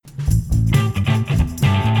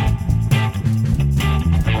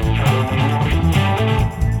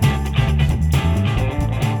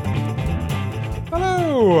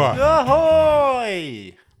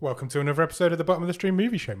Ahoy! Welcome to another episode of the Bottom of the Stream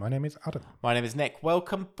Movie Show. My name is Adam. My name is Nick.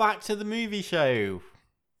 Welcome back to the movie show.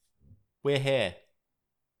 We're here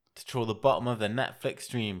to trawl the bottom of the Netflix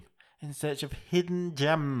stream in search of hidden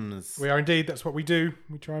gems. We are indeed. That's what we do.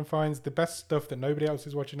 We try and find the best stuff that nobody else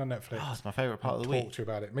is watching on Netflix. Oh, it's my favourite part of the Talk week. to you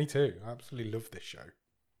about it. Me too. I absolutely love this show.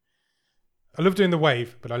 I love doing the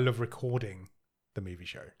wave, but I love recording the movie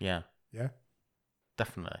show. Yeah, Yeah?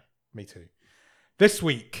 definitely. Me too. This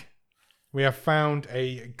week, we have found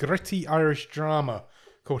a gritty Irish drama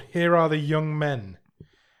called Here Are the Young Men.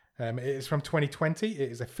 It is from 2020.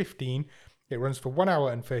 It is a 15. It runs for 1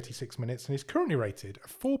 hour and 36 minutes and is currently rated a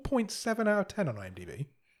 4.7 out of 10 on IMDb.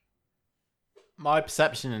 My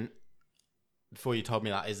perception before you told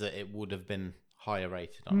me that is that it would have been higher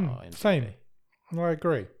rated on IMDb. Same. I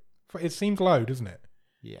agree. It seems low, doesn't it?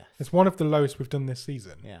 Yeah. It's one of the lowest we've done this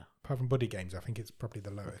season. Yeah. Apart from Buddy Games, I think it's probably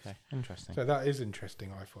the lowest. Okay. Interesting. So that is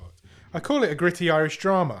interesting, I thought. I call it a gritty Irish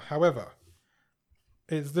drama. However,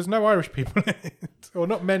 there's no Irish people in it. Or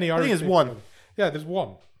not many Irish think there's people. one. Yeah, there's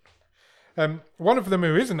one. One of them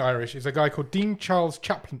who isn't Irish is a guy called Dean Charles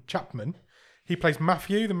Chapman. He plays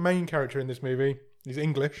Matthew, the main character in this movie. He's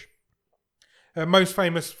English. Most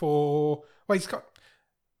famous for... Well,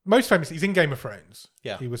 he's in Game of Thrones.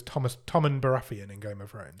 Yeah. He was Tommen Baratheon in Game of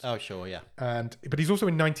Thrones. Oh, sure, yeah. But he's also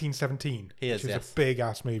in 1917, He is, which is yes. a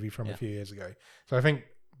big-ass movie from a few years ago. So I think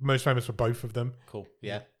most famous for both of them. Cool.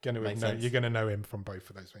 Yeah. You're Makes going sense. to know him from both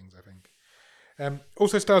of those things, I think.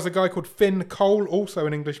 Also stars a guy called Finn Cole, also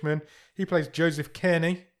an Englishman. He plays Joseph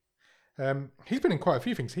Kearney. He's been in quite a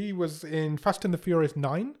few things. He was in Fast and the Furious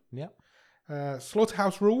 9. Yeah.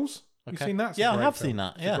 Slaughterhouse Rules. You've Okay. seen that? It's a Yeah, I great have film. seen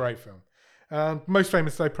that, It's yeah. a great film. And most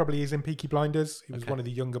famous, though, probably is in Peaky Blinders. He was Okay. one of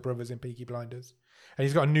the younger brothers in Peaky Blinders. And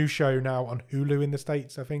he's got a new show now on Hulu in the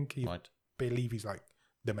States, I think. I Right. believe he's like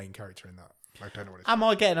the main character in that. I don't know what it's Am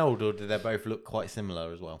I getting old, or do they both look quite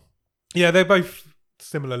similar as well? Yeah, they're both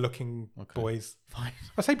similar looking Okay. boys. Fine.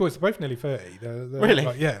 I say boys, they're both nearly 30. They're Really?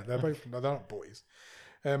 they're both, no, they're not boys.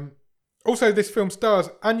 Also, this film stars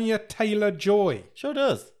Anya Taylor-Joy. Sure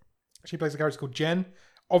does. She plays a character called Jen,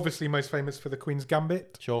 obviously most famous for The Queen's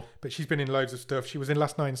Gambit, Sure. but she's been in loads of stuff. She was in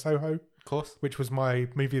Last Night in Soho, Of course. which was my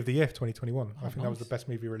movie of the year for 2021. I think that was nice. the best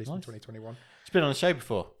movie released in Nice. 2021. She's been on the show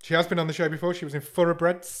before. She has been on the show before. She was in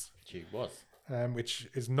Thoroughbreds, She was. which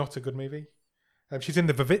is not a good movie. She's in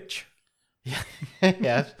The Vavitch. Yeah.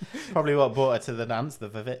 Yeah. Probably what brought her to the dance, the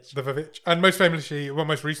Vavitch. The Vavitch. And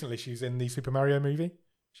most recently, she's in the Super Mario movie.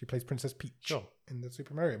 She plays Princess Peach Sure. in the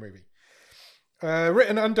Super Mario movie.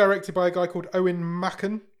 Written and directed by a guy called Owen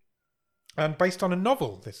Macken. And based on a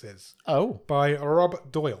novel, this is, Oh. by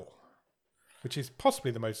Rob Doyle, which is possibly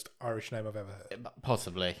the most Irish name I've ever heard.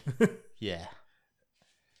 Possibly. Yeah.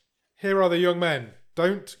 Here Are the Young Men.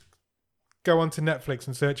 Don't go onto Netflix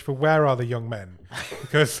and search for Where Are the Young Men?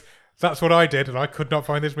 Because that's what I did, and I could not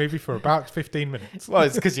find this movie for about 15 minutes. Well,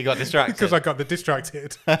 it's because you got distracted. Because I got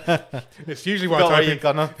distracted. It's usually what Got I what type you've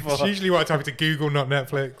gone up It's for. usually what I type into Google, not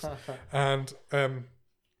Netflix. And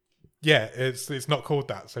yeah, it's not called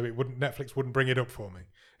that, so Netflix wouldn't bring it up for me.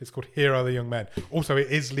 It's called Here Are the Young Men. Also, it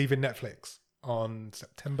is leaving Netflix on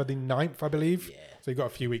September the 9th, I believe. Yeah. So you've got a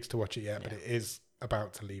few weeks to watch it yet, but it is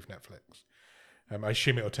about to leave Netflix. I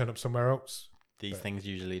assume it'll turn up somewhere else. These things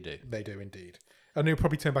usually do. They do indeed. And it'll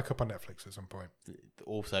probably turn back up on Netflix at some point. It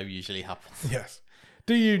also usually happens. Yes.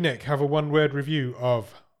 Do you, Nick, have a one-word review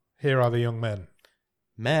of Here Are the Young Men?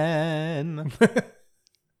 Men.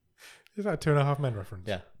 Is that a 2.5 Men reference?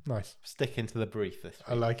 Yeah. Nice. Sticking to the brief this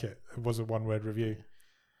I week. like it. It was a one-word review.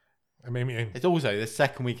 I mean, It's also the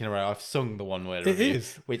second week in a row I've sung the one word It review.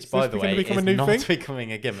 is. Which, Is by this the gonna way, become is a new not thing?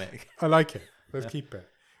 becoming a gimmick. I like it. Let's keep it.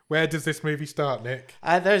 Where does this movie start, Nick?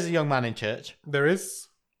 There's a young man in church, There is?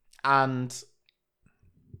 and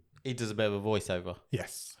he does a bit of a voiceover.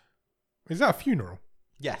 Yes. Is that a funeral?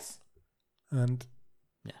 Yes. And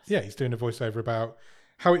Yes. yeah, he's doing a voiceover about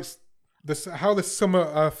how how the summer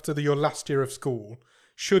after your last year of school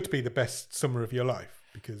should be the best summer of your life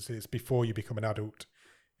because it's before you become an adult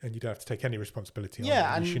and you don't have to take any responsibility on it.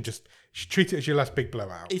 Yeah, And you and- should treat it as your last big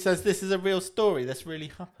blowout. He says this is a real story. This really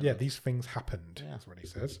happened. Yeah, these things happened. Yeah. That's what he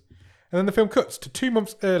says. And then the film cuts to 2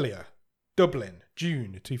 months earlier, Dublin,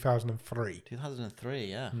 June 2003. 2003,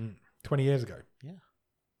 yeah. 20 years ago. Yeah.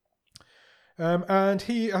 And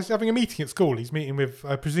he is having a meeting at school. He's meeting with,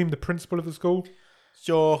 I presume, the principal of the school.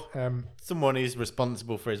 Sure. Someone who's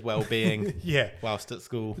responsible for his well-being Yeah. whilst at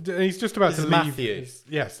school. And he's just about This to is leave. Matthew.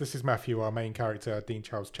 Yes, this is Matthew, our main character, Dean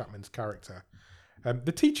Charles Chapman's character.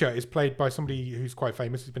 The teacher is played by somebody who's quite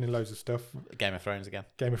famous. He's been in loads of stuff. Game of Thrones again.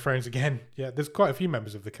 Game of Thrones again. Yeah, there's quite a few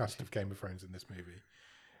members of the cast of Game of Thrones in this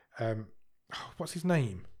movie. What's his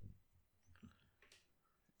name?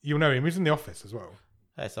 you'll know him. He's in The Office as well.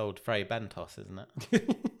 That's old Frey Bentos, isn't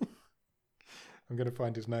it? I'm going to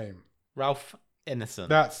find his name. Ralph Innocent.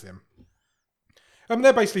 That's him.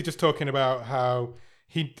 They're basically just talking about how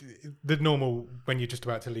the normal, when you're just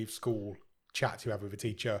about to leave school, chat you have with a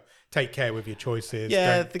teacher, take care with your choices.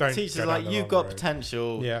 Yeah, don't the go teacher's down like, the you've wrong got road.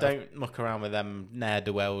 potential. Yeah. Don't muck around with them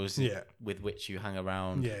ne'er-do-wells Yeah. with which you hang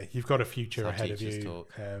around. Yeah, you've got a future That's how ahead of teachers you.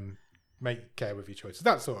 talk. Make care with your choices,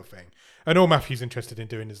 that sort of thing. And all Matthew's interested in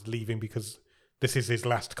doing is leaving because this is his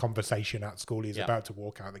last conversation at school. He's about to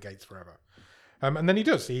walk out the gates forever. And then he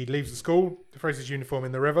does. He leaves the school, throws his uniform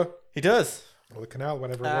in the river. He does. Or the canal,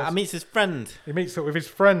 whatever it was. And meets his friend. He meets up with his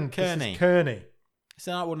friend, Kearney. This is Kearney. Is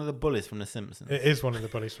that one of the bullies from The Simpsons? It is one of the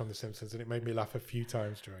bullies from The Simpsons, and it made me laugh a few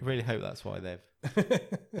times during I really hope that's why they've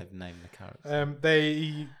named the character.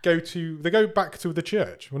 They go back to the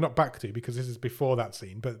church. Well, not back to, because this is before that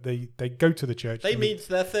scene, but they go to the church. They to meet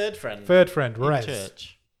their third friend. third friend, in Rez,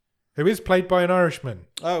 church. who is played by an Irishman.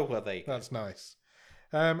 Oh, well, they. That's nice.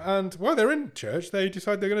 And while they're in church, they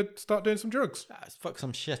decide they're going to start doing some drugs. Let's fuck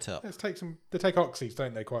some shit up. They take oxys,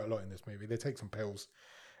 don't they? Quite a lot in this movie. They take some pills,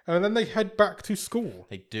 and then they head back to school.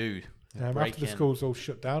 They do. After the school's all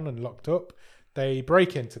shut down and locked up, they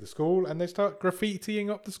break into the school and they start graffitiing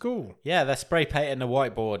up the school. Yeah, they're spray painting the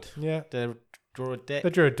whiteboard. Yeah, They draw a dick. they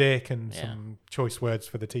drew a dick and some choice words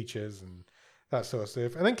for the teachers and that sort of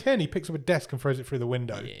stuff. And then Kearney picks up a desk and throws it through the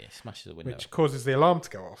window, Yeah, smashes the window. which causes the alarm to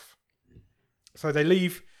go off. So they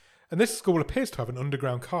leave, and this school appears to have an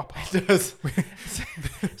underground car park. It does.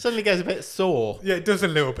 Suddenly goes a bit sore. Yeah, it does a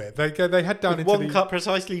little bit. They head down With into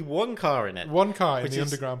precisely one car in it. one car in which the is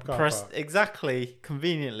underground car park. Exactly,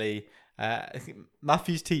 conveniently,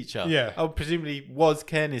 Matthew's teacher. Yeah. Oh, presumably was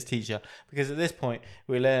Kearney's teacher, because at this point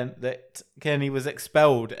we learn that Kearney was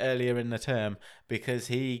expelled earlier in the term because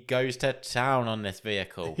he goes to town on this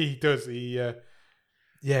vehicle. He does. He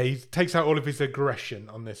takes out all of his aggression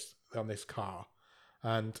on this car,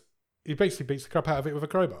 and he basically beats the crap out of it with a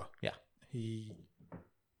crowbar. Yeah. He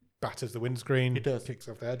batters the windscreen. He does. Kicks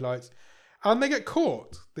off the headlights, and they get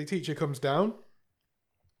caught. The teacher comes down.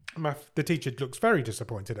 The teacher looks very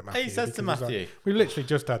disappointed at Matthew. He says to because he's Matthew, like, "We literally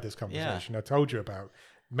just had this conversation. I told you about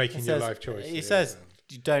making your life choices." He says,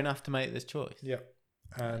 you don't have to make this choice. Yeah.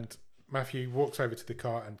 And Matthew walks over to the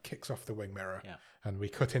car and kicks off the wing mirror. Yeah. And we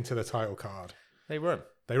cut into the title card. They run.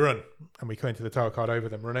 They run. And we cut into the title card over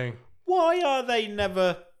them running. Why are they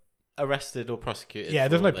never arrested or prosecuted? Yeah, for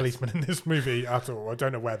there's all no this? policeman in this movie at all. I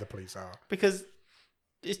don't know where the police are. Because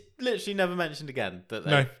it's literally never mentioned again that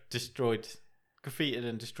they've graffitied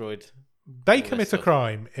and destroyed. They All commit this a stuff.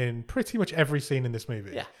 crime in pretty much every scene in this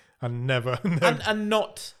movie. Yeah. And never. And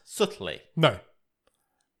not subtly. No.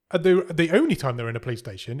 The only time they're in a police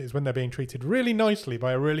station is when they're being treated really nicely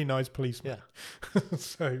by a really nice policeman. Yeah.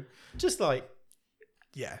 So, Just like,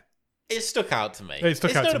 yeah. it stuck out to me. It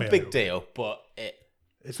stuck out it's to not me a a big little deal, but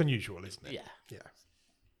It's unusual, isn't it? yeah. Yeah.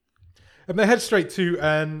 And they head straight to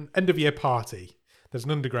an end of year party. There's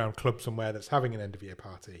an underground club somewhere that's having an end of year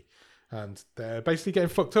party. And they're basically getting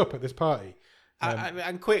fucked up at this party.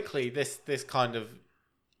 And quickly, this kind of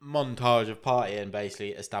montage of partying basically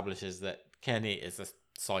establishes that Kenny is a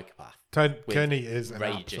psychopath. Kearney is an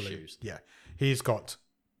rage absolute, issues. Yeah, he's got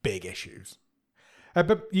big issues.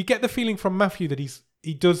 But you get the feeling from Matthew that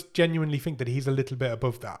he does genuinely think that he's a little bit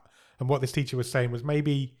above that. And what this teacher was saying was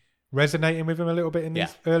maybe resonating with him a little bit in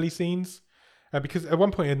these early scenes. Because at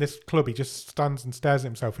one point in this club, he just stands and stares at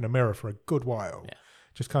himself in a mirror for a good while. Yeah.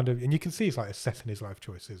 Just kind of, and you can see he's like assessing his life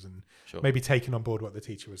choices and maybe taking on board what the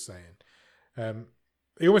teacher was saying.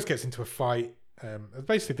 He almost gets into a fight.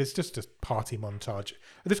 Basically, there's just a party montage.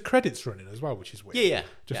 There's credits running as well, which is weird. Yeah.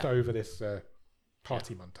 Just over this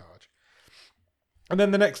party montage. And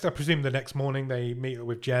then I presume the next morning, they meet up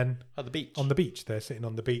with Jen. At the beach. On the beach. They're sitting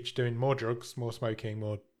on the beach doing more drugs, more smoking,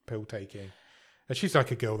 more pill taking. And she's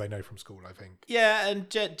like a girl they know from school, I think. Yeah, and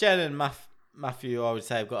Jen and Matthew, I would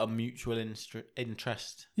say, have got a mutual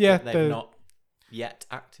interest. Yeah. That they've not yet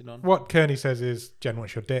acted on. What Kearney says is, Jen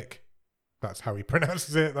wants your dick. That's how he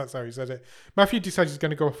pronounces it. That's how he says it. Matthew decides he's going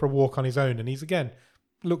to go for a walk on his own. And he's, again,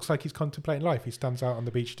 looks like he's contemplating life. He stands out on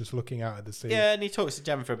the beach just looking out at the sea. Yeah, and he talks to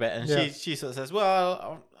Jen for a bit. And she sort of says,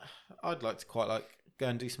 well, I'd like to quite like go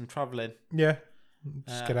and do some travelling. Yeah.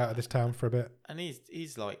 Just get out of this town for a bit. And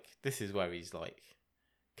he's like, this is where he's like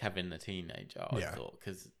Kevin the teenager, I thought.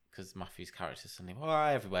 Because Matthew's character suddenly, well,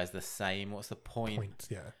 everywhere's the same. What's the point?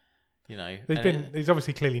 Yeah. You know, he's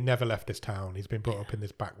obviously clearly never left this town. He's been brought up in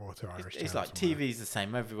this backwater Irish town. It's like somewhere. TV's the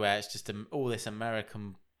same everywhere. It's just all this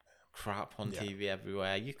American crap on TV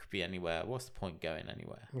everywhere. You could be anywhere. What's the point going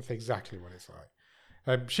anywhere? That's exactly what it's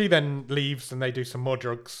like. She then leaves and they do some more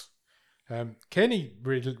drugs. Kearney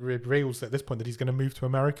reveals at this point that he's going to move to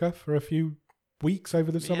America for a few weeks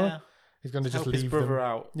over the summer. Yeah. He's going to just Help his leave brother them.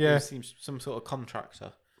 out. Yeah. He seems some sort of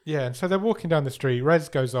contractor. Yeah, and so they're walking down the street. Rez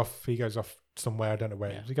goes off. He goes off somewhere. I don't know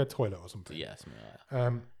where. Yeah. Does he go to the toilet or something? Yeah, something like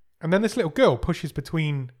that. And then this little girl pushes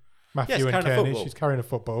between Matthew she's and carrying a Kearney. football. She's carrying a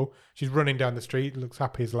football. She's running down the street. Looks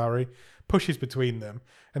happy as Larry. Pushes between them.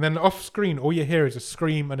 And then off screen, all you hear is a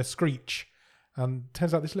scream and a screech. And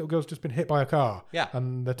turns out this little girl's just been hit by a car. Yeah.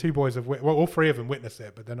 And the two boys all three of them witness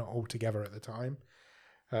it, but they're not all together at the time.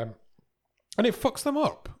 And it fucks them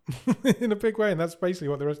up in a big way. And that's basically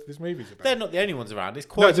what the rest of this movie's about. They're not the only ones around. It's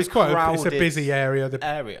No, quite it's a busy area. The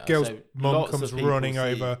area. girl's so mum lots comes of people running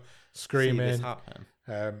over, see screaming. this happen.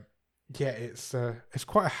 It's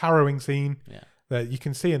quite a harrowing scene. Yeah. That you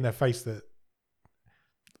can see in their face that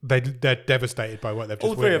they're devastated by what they've just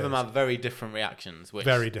All three of them witnessed. have very different reactions, which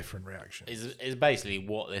Very different reactions. is basically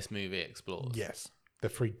what this movie explores. Yes, the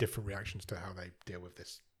three different reactions to how they deal with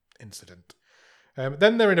this incident.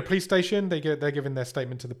 Then they're in a police station. They're giving their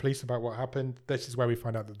statement to the police about what happened. This is where we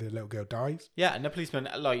find out that the little girl dies. Yeah, and the policeman,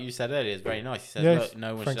 like you said earlier, is very nice. He says, Yes, "Look,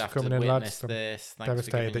 no one thanks should have for to coming in, lads. witness I'm this. Thanks for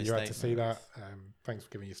Devastated giving that you your had to see that. statements." Thanks for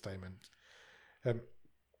giving your statement.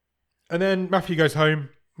 And then Matthew goes home.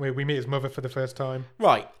 We meet his mother for the first time.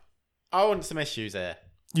 Right, I want some issues here.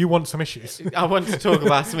 You want some issues? I want to talk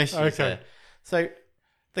about some issues Okay. here. So,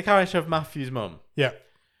 the character of Matthew's mum, Yeah.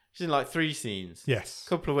 she's in like 3 scenes. Yes. A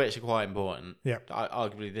couple of which are quite important. Yeah.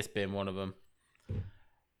 Arguably, this being one of them.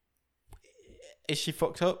 Is she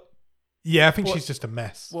fucked up? Yeah, I think What- she's just a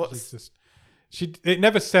mess. what's- She's just. It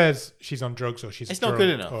never says she's on drugs or she's. It's not drunk good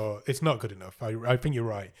enough. Or it's not good enough. I think you're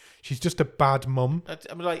right. She's just a bad mum. I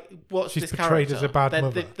mean, like, what's She's this portrayed character? as a bad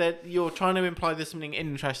mother. You're trying to imply there's something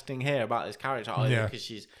interesting here about this character, either Yeah. because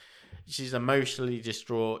she's emotionally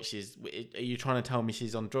distraught. Are you trying to tell me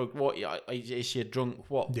she's on drugs? What is she a drunk?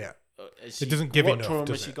 What? Yeah. Is It doesn't give what enough, trauma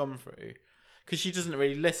does has she it? gone through? Because she doesn't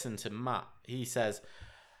really listen to Matt. He says,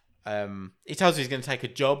 he tells her he's going to take a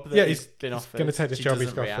job that he's been offered. Going to take this She job he's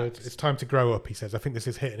doesn't got offered. react. It's time to grow up. He says. I think this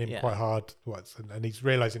is hitting him Yeah. quite hard. And he's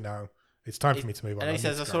realizing now it's time for me to move on. And he need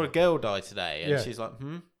says, to I grow saw a up." girl die today. And Yeah. she's like,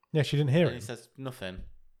 Yeah, she didn't hear And him. he says, nothing.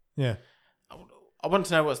 Yeah. I want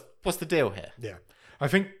to know what's the deal here. Yeah. I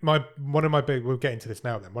think we'll get into this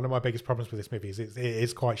now then. One of my biggest problems with this movie is it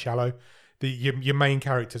is quite shallow. Your main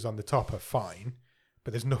characters on the top are fine,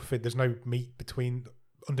 but there's no meat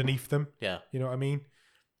underneath them. Yeah. You know what I mean?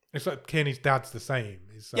 It's like Kearney's dad's the same.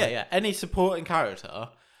 It's like, Yeah. Any supporting character,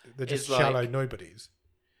 They're just It's like- shallow nobodies.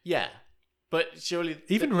 yeah. But surely...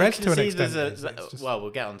 Even you Rez can to an see extent there's is, it's just- well,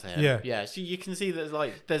 we'll get onto him. Yeah. Yeah. So you can see there's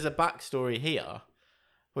a backstory here.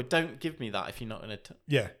 Well, don't give me that if you're not going to...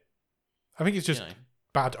 Yeah. I think it's just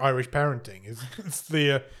bad Irish parenting. It's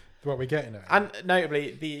the what we're getting at. And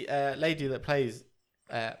notably, the lady that plays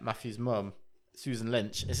Matthew's mum, Susan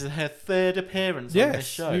Lynch, this is her 3rd appearance on this Yes,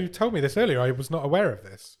 show. you told me this earlier. I was not aware of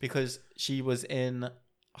this. Because she was in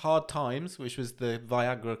Hard Times, which was the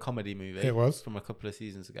Viagra comedy movie. It was. From a couple of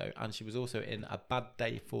seasons ago. And she was also in A Bad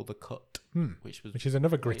Day for the Cut, which Which is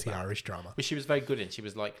another Way gritty back. Irish drama. which she was very good in. She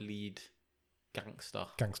was like lead gangster.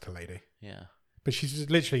 Gangster lady. Yeah. But she's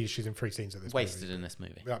in 3 scenes of this Wasted movie. in this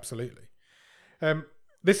movie. Absolutely.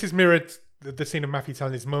 This is mirrored. The scene of Matthew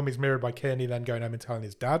telling his mum is mirrored by Kearney then going home and telling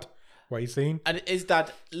his dad what he's seen. And his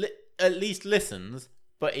dad at least listens,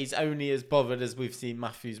 but he's only as bothered as we've seen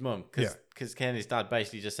Matthew's mum. Because Kearney's dad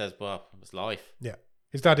basically just says, well, it's life. Yeah.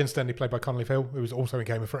 His dad incidentally played by Connolly Phil, who was also in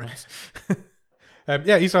Game of Thrones.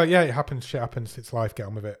 He's like, yeah, it happens, shit happens, it's life, get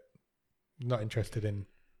on with it. Not interested in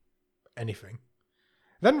anything.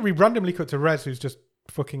 Then we randomly cut to Rez, who's just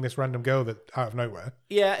fucking this random girl that out of nowhere.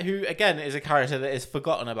 Yeah, who, again, is a character that is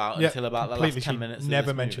forgotten about until about the last 10 minutes of never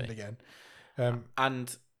this mentioned movie. again.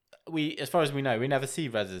 And we, as far as we know, we never see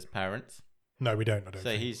Rez's parents. No, we don't. I don't So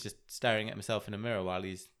think. he's just staring at himself in a mirror while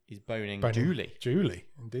he's boning Boning Julie. Julie,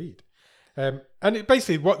 indeed. And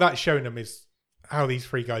basically what that's showing them is how these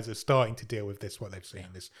 3 guys are starting to deal with this, what they've seen,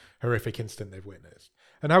 this horrific incident they've witnessed,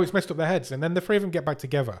 and how it's messed up their heads. And then the 3 of them get back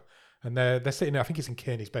together, and they're sitting there, I think it's in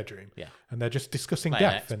Kearney's bedroom, Yeah. and they're just discussing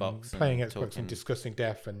Playing death and Xbox playing and Xbox talking. and discussing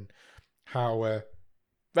death and how,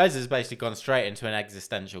 Rez has basically gone straight into an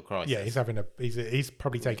existential crisis. yeah, he's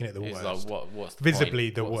probably taking it the He's worst. like, what's the Visibly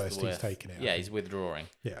point? the What's worst he's taken it, I Yeah, think. he's withdrawing.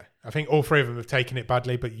 Yeah, I think all 3 of them have taken it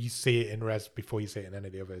badly, but you see it in Rez before you see it in any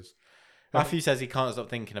of the others. Matthew says he can't stop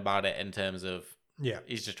thinking about it in terms of Yeah,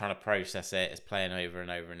 he's just trying to process it. It's playing over and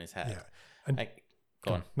over in his head. yeah. And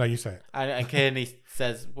Go on. No, you say it. And Kearney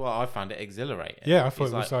says, well, I found it exhilarating. Yeah, I thought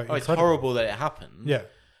He's it was like oh, it's incredible. horrible that it happened. Yeah,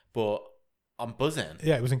 But I'm buzzing.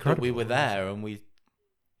 yeah, it was But incredible. we were there and we,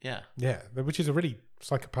 yeah. Yeah, which is a really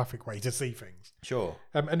psychopathic way to see things. Sure.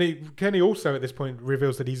 And Kenny also at this point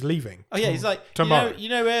reveals that he's leaving. Oh yeah, he's like tomorrow. You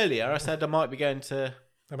know, earlier I said I might be going to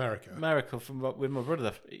America with my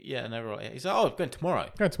brother. Yeah, and everyone. He's like, oh, I'm going tomorrow.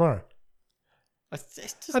 Going tomorrow. It's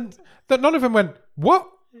just, And none of them went, what?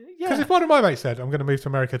 Because yeah. if one of my mates said, I'm going to move to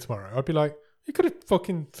America tomorrow, I'd be like, you could have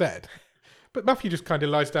fucking said. But Matthew just kind of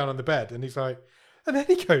lies down on the bed and he's like, and then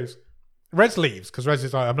he goes, Rez leaves because Rez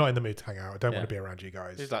is like, I'm not in the mood to hang out. I don't want to be around you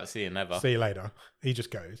guys. He's like, see you never. See you later. He just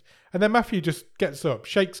goes. And then Matthew just gets up,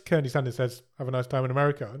 shakes Kearney's hand and says, have a nice time in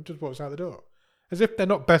America, and just walks out the door. As if they're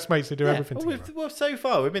not best mates who do everything together. Well, so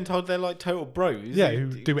far we've been told they're like total bros. Yeah, who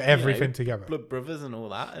do everything together. Blood brothers and all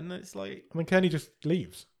that, and it's like... And then Kearney just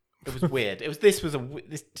leaves. It was weird. It was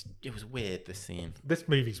weird, this scene. This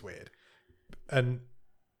movie's weird. And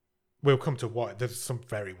we'll come to what? There's some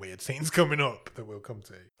very weird scenes coming up that we'll come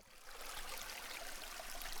to.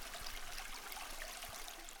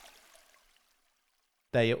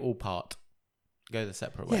 They all part. Go their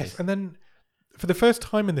separate ways. Yes, and then for the first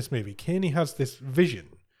time in this movie, Kearney has this vision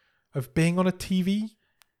of being on a TV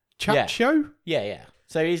chat show. Yeah.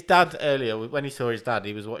 So his dad earlier, when he saw his dad,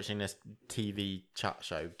 he was watching this TV chat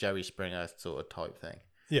show, Jerry Springer sort of type thing.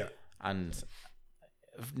 Yeah. And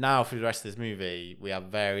now for the rest of this movie, we have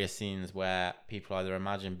various scenes where people either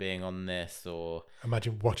imagine being on this or...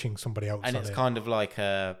 Imagine watching somebody else and on it's it. kind of like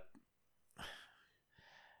a...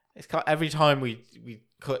 Every time we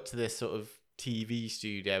cut to this sort of TV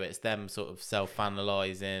studio, it's them sort of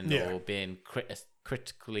self-analysing or being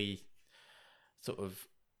critically sort of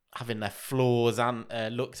having their flaws and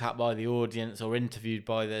looked at by the audience or interviewed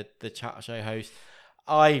by the chat show host.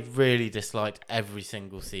 I really disliked every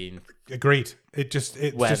single scene. Agreed. They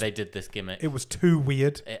did this gimmick. It was too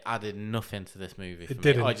weird. It added nothing to this movie. For It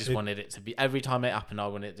didn't. Me. I just wanted it to be, every time it happened, I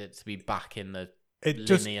wanted it to be back in the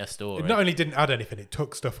linear story. It not only didn't add anything, it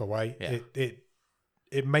took stuff away. Yeah.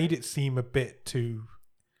 It made it seem a bit too...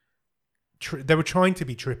 they were trying to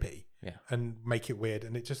be trippy and make it weird,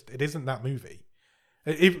 and it isn't that movie.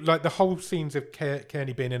 Like the whole scenes of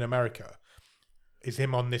Kearney being in America is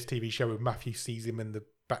him on this TV show where Matthew sees him in the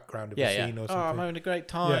background of a scene or something. Oh, I'm having a great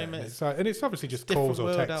time. Yeah, it's obviously just calls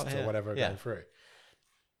or texts or whatever going through.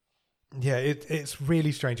 Yeah, it's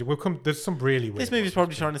really strange. There's some really weird. This movie's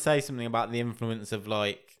probably trying to say something about the influence of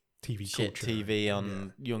like TV culture, TV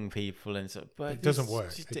on young people and stuff, but it doesn't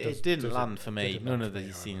work. It didn't land for me. None of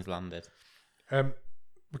these scenes landed.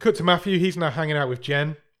 We cut to Matthew. He's now hanging out with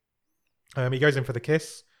Jen. He goes in for the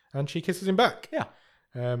kiss, and she kisses him back.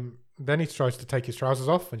 Yeah. Then he tries to take his trousers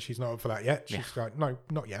off, and she's not up for that yet. She's like, no,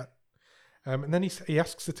 not yet. And then he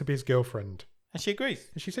asks her to be his girlfriend. And she agrees.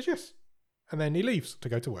 And she says yes. And then he leaves to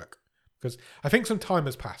go to work. Because I think some time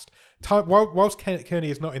has passed. Whilst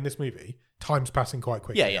Kearney is not in this movie, time's passing quite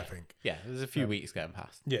quickly, I think. Yeah, there's a few weeks going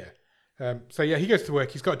past. Yeah. He goes to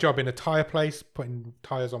work. He's got a job in a tyre place, putting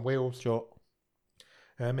tyres on wheels. Sure.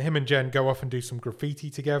 Him and Jen go off and do some graffiti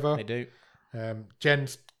together. They do.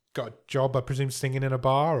 Jen's got a job, I presume, singing in a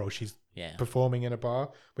bar, or she's performing in a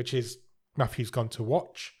bar, which is Matthew's gone to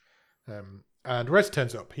watch. And Rez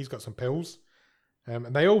turns up. He's got some pills.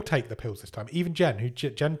 And they all take the pills this time. Even Jen,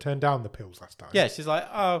 Jen turned down the pills last time. Yeah, she's like,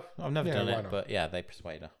 oh, I've never done it. Not? But yeah, they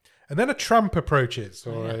persuade her. And then a tramp approaches,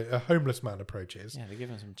 or a homeless man approaches. Yeah, they give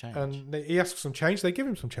him some change. And he asks for some change. They give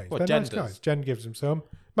him some change. Well, They're Jen nice does. guys. Jen gives him some.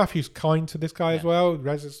 Matthew's kind to this guy as well.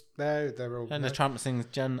 Rez is there. They're all and the tramp sings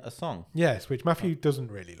Jen a song. Yes, which Matthew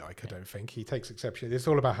doesn't really like, I don't think. He takes exception. It's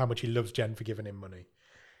all about how much he loves Jen for giving him money.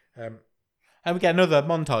 And we get another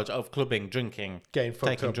montage of clubbing, drinking, getting fucked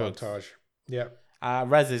taking up drugs. montage. Yeah.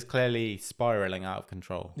 Rez is clearly spiraling out of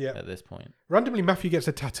control at this point. Randomly, Matthew gets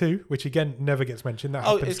a tattoo, which again never gets mentioned. That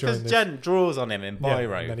happens it's because during this. Jen draws on him in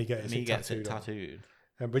biro, and then he gets it tattooed.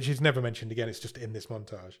 Which is never mentioned again. It's just in this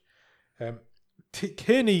montage.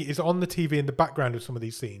 Kearney is on the TV in the background of some of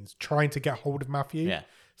these scenes, trying to get hold of Matthew. Yeah.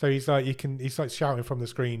 So he's like, he's like shouting from the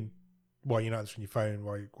screen, "Why you're not answering your phone?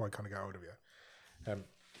 Why can't I get hold of you?"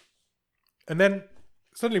 And then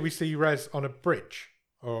suddenly we see Rez on a bridge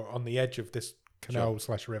or on the edge of this canal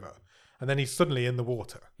 / river, and then he's suddenly in the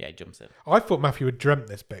water. Yeah, he jumps in. I thought Matthew had dreamt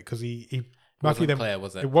this bit because Matthew wasn't clear,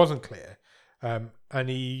 was it? It wasn't clear, and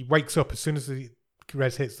he wakes up as soon as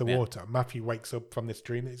Rez hits the water. Matthew wakes up from this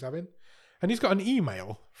dream that he's having, and he's got an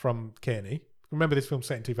email from Kearney. Remember, this film's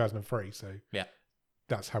set in 2003, so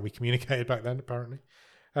that's how we communicated back then, apparently.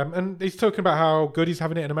 And he's talking about how good he's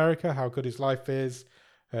having it in America, how good his life is.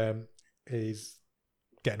 He's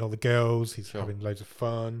getting all the girls. He's having loads of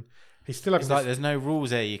fun. He's still having. It's like there's no rules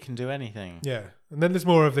here. You can do anything. Yeah, and then there's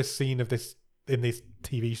more of this scene of this in this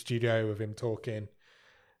TV studio of him talking.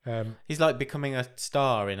 He's like becoming a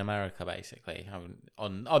star in America, basically,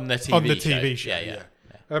 on the TV on the TV show. Yeah.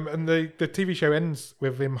 And the TV show ends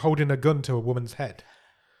with him holding a gun to a woman's head.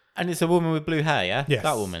 And it's a woman with blue hair, yeah? Yes.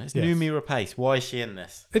 That woman. It's Yes. Noomi Rapace. Why is she in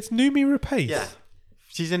this? It's Noomi Rapace. Yeah.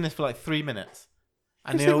 She's in this for like 3 minutes.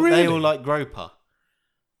 And Is they it all, really? they all like grope her.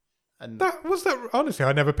 And Honestly,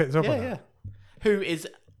 I never picked up on that. yeah. Who is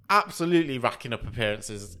absolutely racking up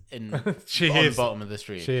appearances on She the is. bottom of the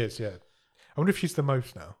stream. She is, yeah. I wonder if she's the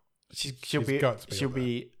most now. She'll got to be she'll up there.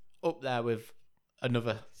 be up there with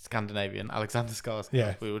another Scandinavian, Alexander Skarsgård.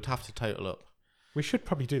 Yeah. We would have to total up. We should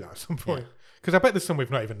probably do that at some point. Because I bet there's some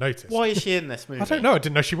we've not even noticed. Why is she in this movie? I don't know. I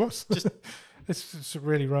didn't know she was. It's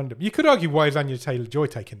really random. You could argue, why is Anya Taylor-Joy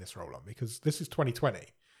taking this role on? Because this is 2020.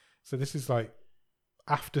 So this is like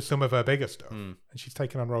after some of her bigger stuff. And she's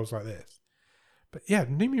taking on roles like this. But yeah,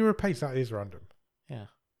 Noomi Rapace, that is random. Yeah.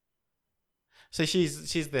 So she's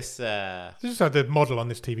this. This is like the model on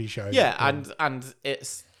this TV show. Yeah, and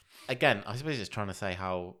it's again, I suppose it's trying to say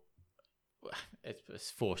how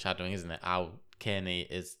it's foreshadowing, isn't it? How Kearney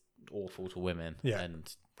is awful to women, and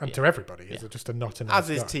to everybody. Is just a not enough. As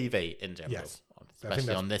is TV in general, Yes.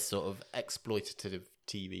 especially on this sort of exploitative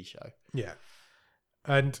TV show. Yeah,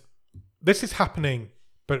 and this is happening.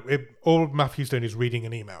 But all Matthew's doing is reading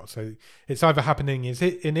an email. So it's either happening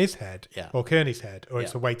in his head or Kearney's head, or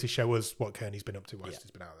it's a way to show us what Kearney's been up to whilst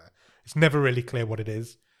he's been out there. It's never really clear what it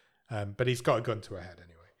is, but he's got a gun to her head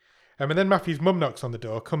anyway. And then Matthew's mum knocks on the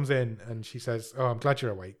door, comes in, and she says, "Oh, I'm glad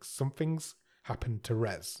you're awake. Something's happened to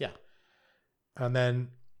Rez." Yeah. And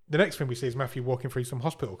then the next thing we see is Matthew walking through some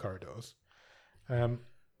hospital corridors. And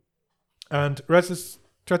Rez has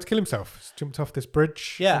tried to kill himself. He's jumped off this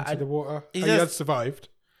bridge into the water. He has survived.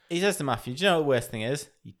 He says to Matthew, "Do you know what the worst thing is?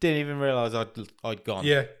 You didn't even realise I'd gone."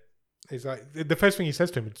 Yeah, he's like, the first thing he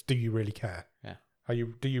says to him is, "Do you really care? Yeah.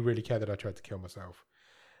 Do you really care that I tried to kill myself?"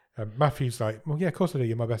 Matthew's like, "Well, yeah, of course I do.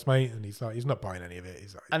 You're my best mate." And he's not buying any of it.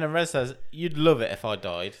 He's like, and then Rez says, "You'd love it if I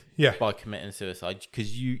died, Yeah. by committing suicide,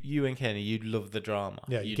 because you and Kenny, you'd love the drama.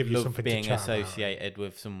 Yeah, you'd give you love something to being chat about." associated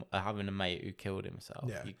with having a mate who killed himself.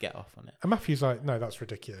 Yeah. You'd get off on it. and Matthew's like, "No, that's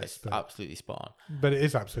ridiculous." It's absolutely spot on. But it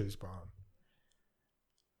is absolutely spot on.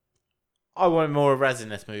 I want more of Rez in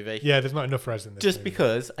this movie. Yeah, there's not enough Rez in this. Just movie.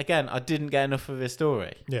 because, again, I didn't get enough of his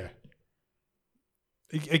story. Yeah.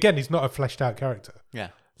 Again, he's not a fleshed out character.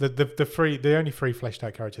 Yeah. The only three fleshed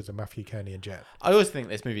out characters are Matthew, Kearney, and Jet. I always think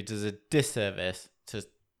this movie does a disservice to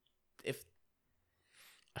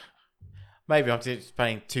maybe I'm just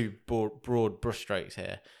playing too broad brushstrokes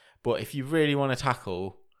here, but if you really want to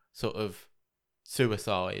tackle sort of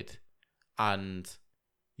suicide and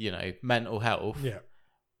mental health,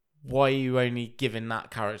 why are you only giving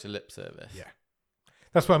that character lip service? Yeah,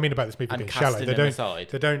 that's what I mean about this movie and being shallow. casting him aside.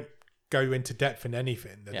 They don't go into depth in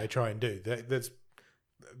anything that they try and do. There's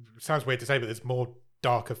sounds weird to say, but there's more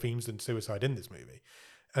darker themes than suicide in this movie,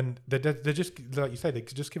 and they just, like you say, they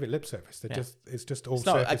just give it lip service. It's just all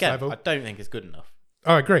surface level. I don't think it's good enough.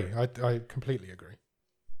 I agree. I completely agree.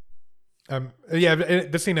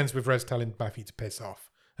 The scene ends with Rez telling Matthew to piss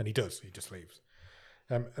off, and he does. He just leaves.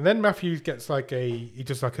 And then Matthew gets he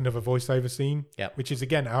does like another voiceover scene, which is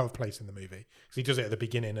again out of place in the movie because he does it at the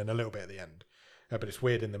beginning and a little bit at the end, but it's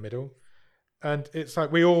weird in the middle. And it's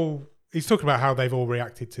like he's talking about how they've all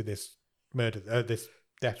reacted to this murder, this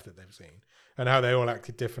death that they've seen, and how they all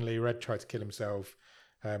acted differently. Red tried to kill himself,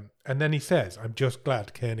 and then he says, "I'm just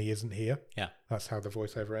glad Kearney isn't here." Yeah, that's how the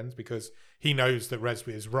voiceover ends because he knows that Rez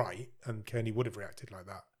is right, and Kearney would have reacted like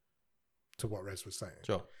that to what Rez was saying.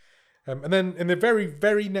 Sure. And then in the very,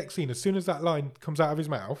 very next scene, as soon as that line comes out of his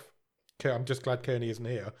mouth, "I'm just glad Kearney isn't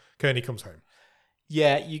here," Kearney comes home.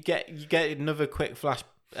 Yeah, you get another quick flash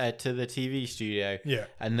to the TV studio. Yeah,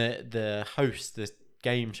 and the host, the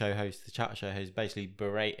game show host, the chat show host, basically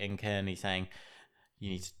berating Kearney, saying, "You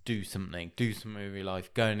need to do something with your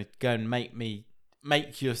life. Go and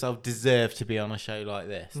make yourself deserve to be on a show like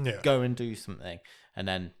this. Yeah. Go and do something." And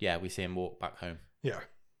then we see him walk back home. Yeah,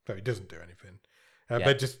 so he doesn't do anything.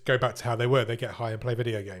 They just go back to how they were. They get high and play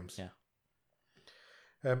video games.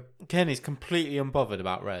 Yeah. Kearney's completely unbothered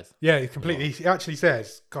about Rez. Yeah, he actually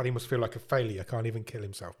says, "God, he must feel like a failure. Can't even kill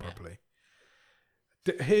himself properly."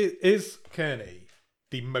 Is Kearney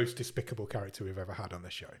the most despicable character we've ever had on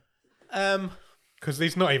this show? Because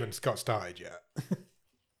he's not even got started yet.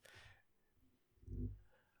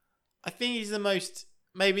 I think he's the most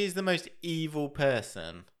evil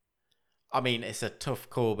person. I mean, it's a tough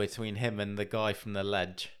call between him and the guy from The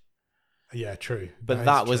Ledge. Yeah, true. But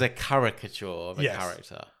that was a caricature of a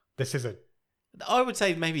character. This is I would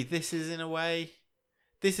say maybe this is, in a way,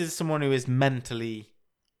 this is someone who is mentally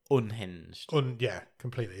unhinged.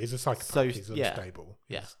 Completely. He's a psychopath. So, He's unstable.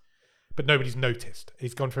 Yeah. But nobody's noticed.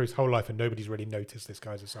 He's gone through his whole life and nobody's really noticed this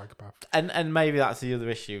guy's a psychopath. And maybe that's the other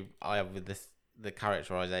issue I have with this. The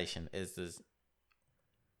characterization is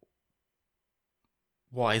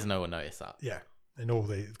why has no one noticed that? Yeah. And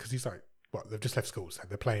because he's like, they've just left school, so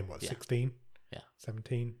they're playing, 16? Yeah.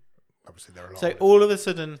 17? Obviously, they're a lot. So all of a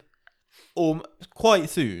sudden, quite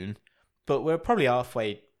soon, but we're probably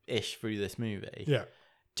halfway-ish through this movie. Yeah.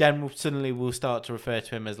 Jen suddenly will start to refer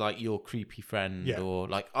to him as like your creepy friend, or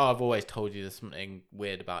like, oh, I've always told you there's something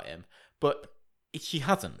weird about him, but she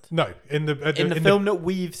hasn't. No, in the film that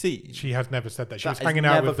we've seen, she has never said that. She was hanging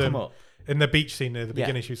out with them up. In the beach scene at the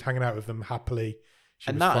beginning. She was hanging out with them happily,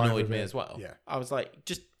 and that annoyed me as well. Yeah, I was like,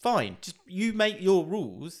 just fine, just you make your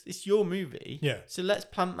rules. It's your movie. Yeah, so let's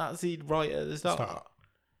plant that seed right at the start.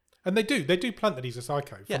 And they do plant that he's a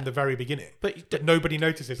psycho from the very beginning, but nobody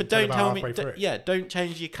notices. But don't tell me, don't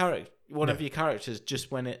change your character, of your characters,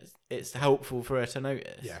 just when it's helpful for her to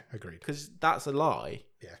notice. Yeah, agreed. Because that's a lie.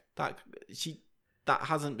 Yeah, that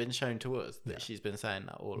hasn't been shown to us that she's been saying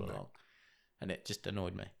that all along, and it just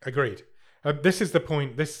annoyed me. Agreed. This is the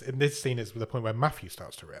point. This scene is the point where Matthew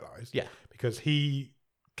starts to realise. Yeah, because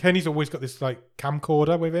Kenny's always got this like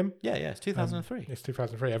camcorder with him. Yeah, it's 2003. It's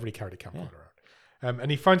 2003. Everybody carried a camcorder around.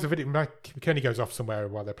 And he finds a video. Kenny goes off somewhere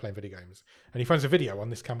while they're playing video games, and he finds a video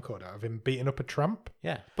on this camcorder of him beating up a tramp.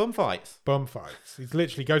 Yeah, bum fights. He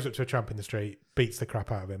literally goes up to a tramp in the street, beats the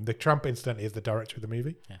crap out of him. The tramp, incidentally, is the director of the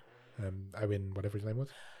movie. Yeah, Owen, whatever his name was.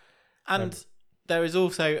 And there is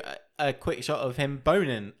also a quick shot of him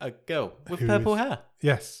boning a girl with purple hair.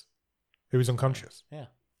 Yes, who was unconscious. Yeah.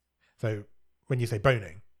 So when you say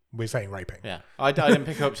boning, we're saying raping. Yeah, I didn't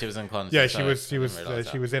pick up she was unconscious. Yeah, she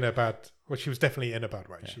was in a bad. Well, she was definitely in a bad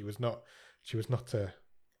way. Yeah. She was not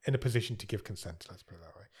in a position to give consent. Let's put it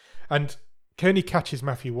that way. And Kearney catches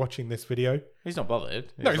Matthew watching this video. He's not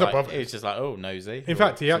bothered. He's not bothered. He's just like, oh, nosy. In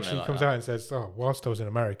fact, he actually comes out and says, "Oh, whilst I was in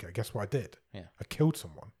America, guess what I did? Yeah, I killed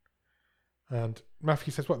someone." And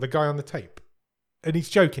Matthew says, "What? The guy on the tape?" And he's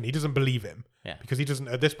joking. He doesn't believe him. Yeah, because he doesn't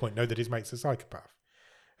at this point know that his mate's a psychopath.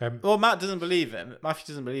 Well, Matt doesn't believe him. Matthew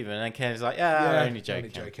doesn't believe him, and then Ken's like, "Yeah, I'm only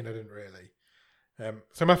joking. I didn't really."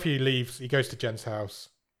 So Matthew leaves. He goes to Jen's house.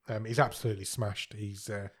 He's absolutely smashed. He's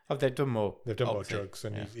they've done more. They've done more drugs,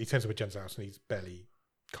 and he turns up at Jen's house, and he's barely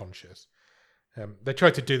conscious. They try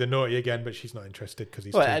to do the naughty again, but she's not interested because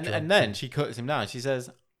he's too drunk. And then she cuts him down. She says,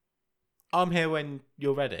 "I'm here when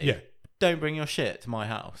you're ready. Yeah, don't bring your shit to my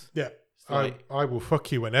house. Yeah, I will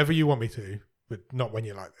fuck you whenever you want me to." But not when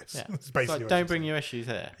you're like this. Yeah. It's basically like, don't bring your issues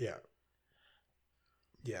here. Yeah.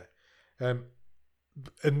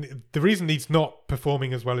 And the reason he's not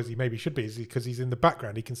performing as well as he maybe should be is because he's in the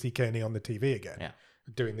background. He can see Kearney on the TV again,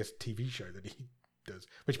 doing this TV show that he does,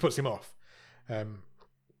 which puts him off.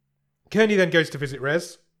 Kearney then goes to visit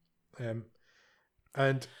Rez, and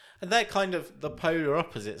they're kind of the polar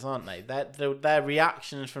opposites, aren't they? Their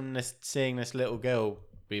reactions from seeing this little girl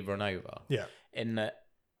be run over. Yeah. In that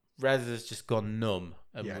Rez has just gone numb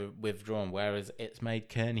and withdrawn, whereas it's made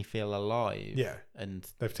Kearney feel alive. Yeah, and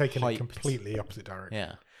they've taken it completely opposite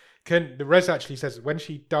direction. Yeah, Rez actually says when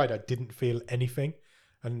she died, I didn't feel anything,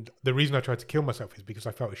 and the reason I tried to kill myself is because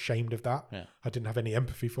I felt ashamed of that. Yeah, I didn't have any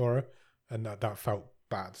empathy for her, and that felt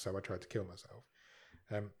bad, so I tried to kill myself.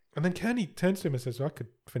 And then Kearney turns to him and says, "I could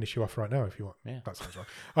finish you off right now if you want." Yeah, that sounds right.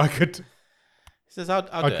 I could. He says,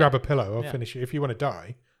 "I'll grab a pillow. I'll finish you if you want to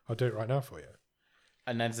die. I'll do it right now for you."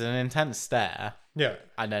 And then there's an intense stare. Yeah.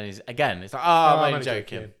 And then he's like, I'm only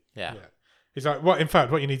joking. Yeah. He's like, in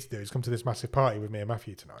fact, what you need to do is come to this massive party with me and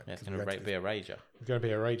Matthew tonight. Yeah, it's going to be a rager. It's going to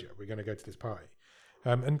be a rager. We're going to go to this party.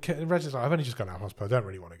 And Reg is like, I've only just got out of hospital. I don't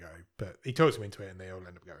really want to go. But he talks him into it and they all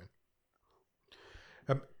end up going.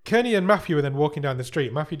 Kearney and Matthew are then walking down the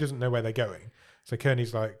street. Matthew doesn't know where they're going. So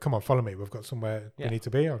Kearney's like, come on, follow me. We've got somewhere we need to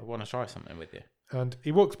be. I want to try something with you. And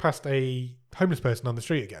he walks past a homeless person on the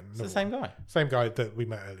street again. It's the same guy. Same guy that we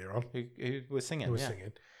met earlier on. Who was singing.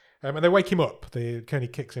 And they wake him up. Kearney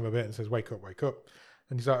kicks him a bit and says, wake up, wake up.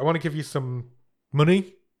 And he's like, I want to give you some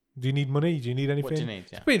money. Do you need money? Do you need anything? What do you need?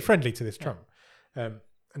 He's being friendly to this tramp. And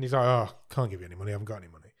he's like, oh, can't give you any money. I haven't got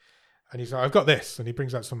any money. And he's like, I've got this. And he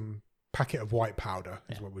brings out some packet of white powder,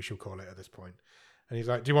 is what we should call it at this point. And he's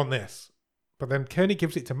like, do you want this? But then Kearney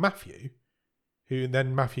gives it to Matthew,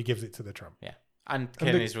 then Matthew gives it to the tramp. Yeah. And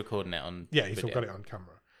Kearney's recording it on he's still got it on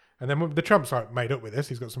camera. And then when the tramp's like made up with this,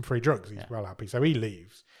 he's got some free drugs. He's well happy. So he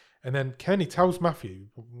leaves. And then Kearney tells Matthew,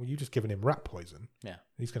 well, you just given him rat poison. Yeah.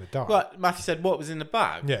 He's going to die. Well, Matthew said, what was in the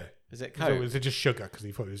bag? Yeah. Is it coke? So is it just sugar? Because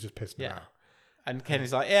he thought it was just pissing him out. And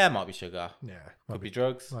Kearney's like, yeah, it might be sugar. Yeah. Could be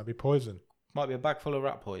drugs. Might be poison. Might be a bag full of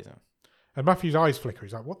rat poison. And Matthew's eyes flicker.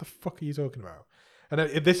 He's like, what the fuck are you talking about?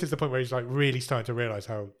 And this is the point where he's like really starting to realise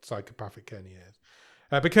how psychopathic Kearney is.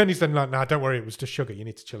 But Kearney's then like, nah, don't worry, it was just sugar. You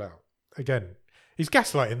need to chill out. Again, he's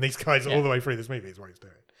gaslighting these guys all the way through this movie is what he's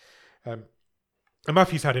doing. And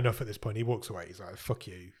Matthew's had enough at this point. He walks away. He's like, fuck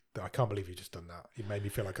you. I can't believe you just done that. You made me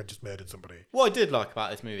feel like I just murdered somebody. What I did like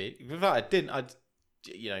about this movie, in fact, I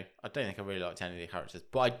don't think I really liked any of the characters,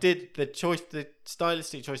 but I did, the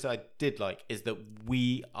stylistic choice that I did like is that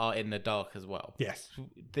we are in the dark as well. Yes.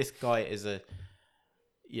 This guy is a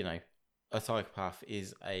psychopath,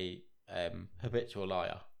 is a habitual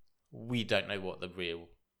liar. We don't know what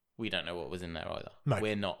was in there either. No.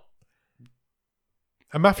 We're not.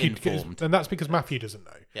 And Matthew, informed. and that's because Matthew doesn't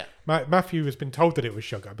know. Yeah. Matthew has been told that it was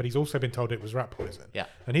sugar, but he's also been told it was rat poison. Yeah.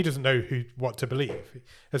 And he doesn't know what to believe.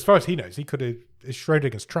 As far as he knows, he could have. It's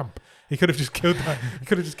Schrodinger's Trump. He could have just killed that. He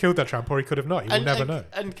could have just killed that tramp, or he could have not. He will never know.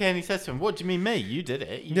 And Kearney says to him, "What do you mean, me? You did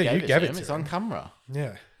it. You gave it to him. It's on camera."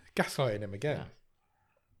 Yeah, gaslighting him again.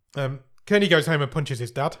 Yeah. Kearney goes home and punches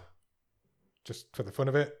his dad, just for the fun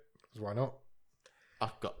of it. Because why not?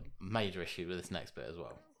 I've got major issue with this next bit as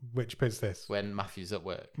well. Which bit's this? When Matthew's at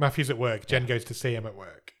work. Matthew's at work. Jen goes to see him at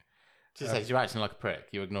work. She says, "You're acting like a prick.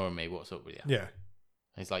 You're ignoring me. What's up with you?" Yeah.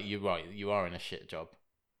 He's like, "You're right. You are in a shit job."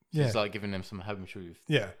 Yeah. She's like giving him some home truth.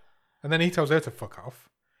 Yeah. And then he tells her to fuck off.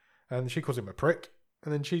 And she calls him a prick.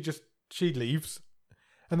 And then she leaves.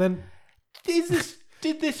 And then...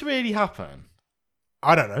 Did this really happen?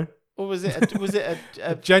 I don't know. Or was it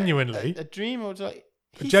a genuinely a dream, or was it like...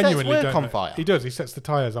 He genuinely sets work on fire. He does. He sets the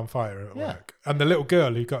tyres on fire at work. And the little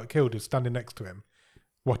girl who got killed is standing next to him,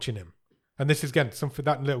 watching him. And this is, again, something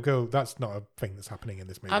that little girl, that's not a thing that's happening in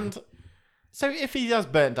this movie. And so if he has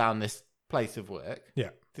burnt down this place of work, yeah,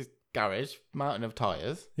 this garage, mountain of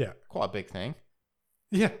tyres, yeah, quite a big thing.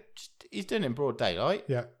 Yeah. He's doing it in broad daylight.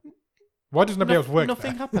 Yeah. Why does nobody else work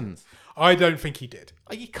Nothing happens. I don't think he did.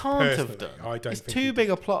 You can't have done. I don't it's think too big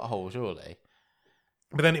a plot hole, surely.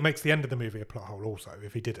 But then it makes the end of the movie a plot hole also,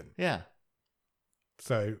 if he didn't. Yeah.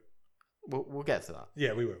 So... We'll get to that.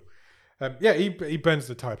 Yeah, we will. He burns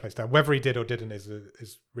the tyre place down. Whether he did or didn't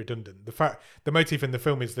is redundant. The motif in the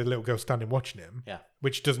film is the little girl standing watching him,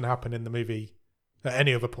 which doesn't happen in the movie at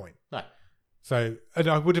any other point. No. So, and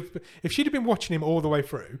I would have, if she'd have been watching him all the way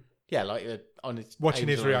through, like on his watching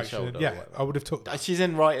his reaction, I would have took that. She's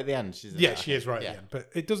in right at the end. She is right at the end, but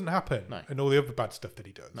it doesn't happen. No. And all the other bad stuff that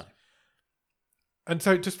he does. No. And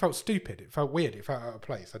so it just felt stupid. It felt weird. It felt out of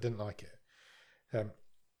place. I didn't like it.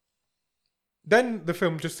 Then the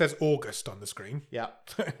film just says August on the screen. Yeah.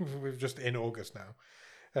 We're just in August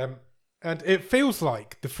now. And it feels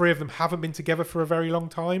like the three of them haven't been together for a very long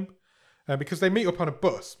time. Because they meet up on a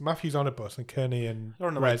bus. Matthew's on a bus and Kearney and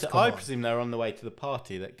Rez come on. presume they're on the way to the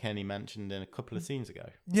party that Kearney mentioned in a couple of scenes ago.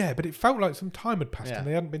 Yeah, but it felt like some time had passed and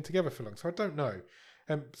they hadn't been together for long. So I don't know.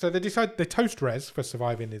 So they toast Rez for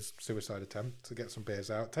surviving his suicide attempt to get some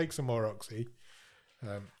beers out, take some more oxy.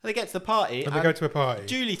 They get to the party. And they go to a party.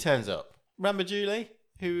 Julie turns up. Remember Julie,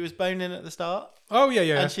 who was boning at the start? Oh,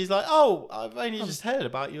 yeah. And she's like, "Oh, I've only just heard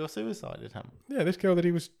about your suicide attempt." Yeah, this girl that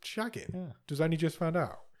he was shagging just only just found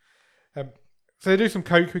out. So they do some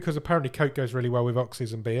coke because apparently coke goes really well with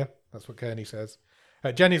oxys and beer. That's what Kearney says.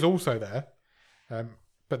 Jenny's also there,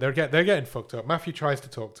 but they're getting fucked up. Matthew tries to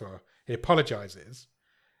talk to her. He apologises.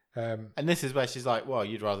 And this is where she's like, "Well,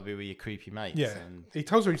 you'd rather be with your creepy mates." Yeah, and he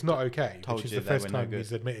tells her he's not okay, which is the first time no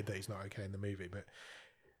he's admitted that he's not okay in the movie.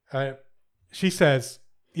 But she says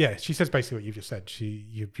basically what you've just said.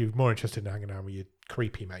 You're more interested in hanging out with your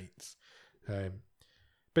creepy mates.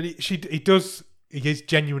 But he is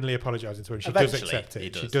genuinely apologising to her, and she does accept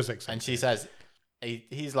it. She does accept it. And she says,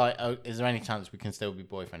 he's like, "Oh, is there any chance we can still be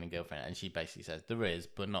boyfriend and girlfriend?" And she basically says, "There is,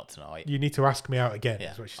 but not tonight." You need to ask me out again,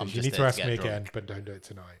 Yeah, is what she says. You need to ask me again, but don't do it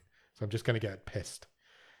tonight. So I'm just going to get pissed.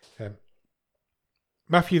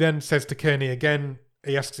 Matthew then says to Kearney again,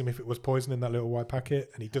 he asks him if it was poison in that little white packet,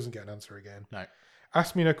 and he doesn't get an answer again. No.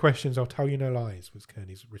 "Ask me no questions, I'll tell you no lies," was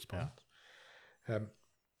Kearney's response. Yeah.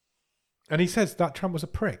 And he says that tramp was a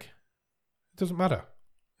prick. It doesn't matter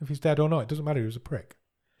if he's dead or not. It doesn't matter. He was a prick.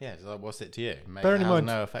 Yeah, it's like, what's it to you? Bearing in mind,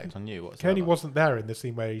 no effect on you whatsoever. Kearney wasn't there in the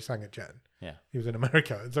scene where he sang at Jen. Yeah. He was in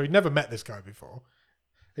America. So he'd never met this guy before.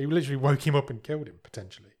 He literally woke him up and killed him,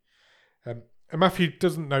 potentially. And Matthew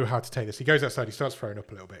doesn't know how to take this. He goes outside. He starts throwing up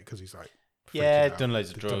a little bit because he's like... done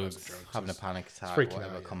loads of drugs, having a panic attack,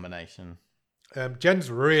 whatever combination.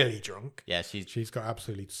 Jen's really drunk. Yeah, she's got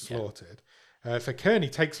absolutely slaughtered. So Kearney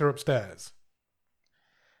takes her upstairs.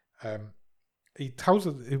 he tells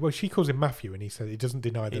her, well, she calls him Matthew, and he says he doesn't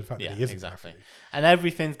deny the fact that he isn't Matthew. And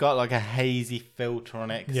everything's got like a hazy filter on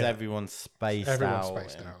it because everyone's spaced out. Everyone's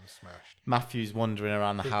spaced out and smashed. Matthew's wandering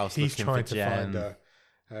around the house He's looking trying for to Jen. find her.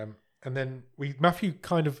 And then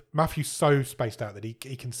Matthew's so spaced out that he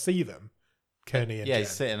can see them, Kearney and Jen. He's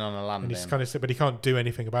sitting on a landing. And he's kind of, but he can't do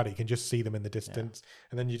anything about it. He can just see them in the distance.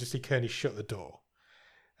 And then you just see Kearney shut the door.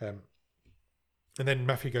 And then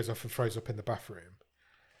Matthew goes off and throws up in the bathroom.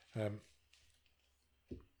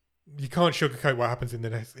 You can't sugarcoat what happens in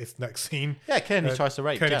this next scene. Yeah, Kearney tries to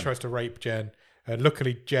rape Jen. Kearney tries to rape Jen.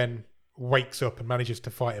 Luckily, Jen wakes up and manages to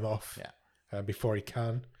fight him off before he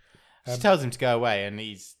can. She tells him to go away, and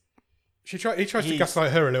he tries to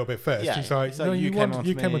gaslight her a little bit first. Yeah, He's like, no, you came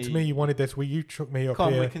on to me, you wanted this, you took me up Come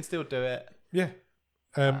on, here. we can still do it. Yeah.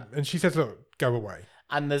 And she says, look, go away.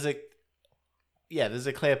 And there's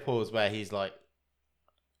a clear pause where he's like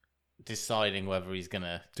deciding whether he's going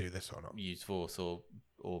to do this or not, use force or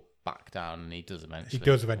back down, and he does eventually. He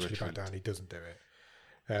does eventually back down. He doesn't do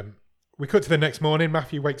it. We cut to the next morning.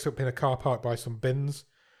 Matthew wakes up in a car park by some bins.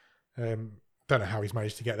 Don't know how he's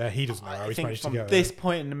managed to get there. He doesn't know how he's managed to get there. From this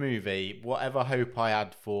point in the movie, whatever hope I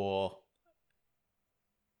had for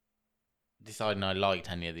deciding I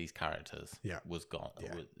liked any of these characters was gone.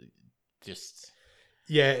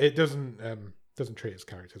 It doesn't treat his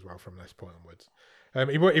characters well from this point onwards.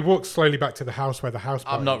 He walks slowly back to the house where the house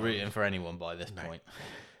party I'm not rooting for anyone by this point.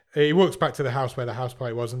 He walks back to the house where the house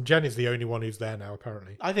party was, and Jen is the only one who's there now,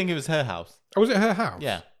 apparently. I think it was her house. Oh, was it her house?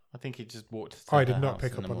 Yeah. I think he just walked to I did not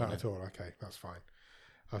pick up on that at all. Okay, that's fine.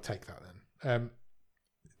 I'll take that then.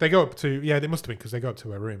 They go up to... Yeah, it must have been because they go up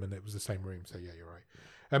to her room and it was the same room. So, yeah, you're right.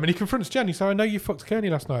 And he confronts Jen. He says, I know you fucked Kearney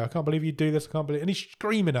last night. I can't believe you'd do this. I can't believe... And he's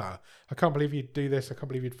screaming at her. I can't believe you'd do this. I can't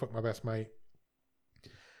believe you'd fuck my best mate.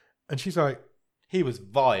 And she's like... He was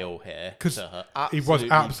vile here. Because he was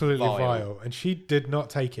absolutely vile. And she did not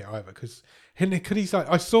take it either. Because he's like,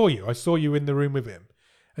 I saw you in the room with him.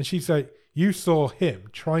 And she's like, you saw him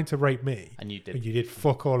trying to rape me. And you did. And you did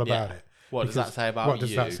fuck all about it. What does that say about you? What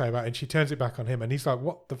does that say about it? And she turns it back on him. And he's like,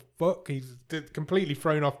 what the fuck? He's completely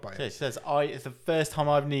thrown off by it. She says, it's the first time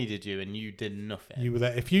I've needed you and you did nothing. You were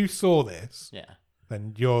there. If you saw this, yeah,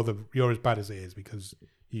 then you're as bad as he is because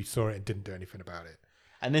you saw it and didn't do anything about it.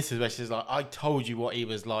 And this is where she's like, I told you what he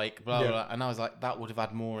was like, blah, blah, blah. And I was like, that would have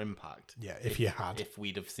had more impact. Yeah, if you had. If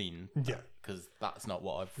we'd have seen. Yeah. Because that's not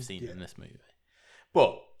what I've seen in this movie.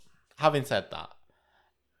 But, having said that,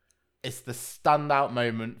 it's the standout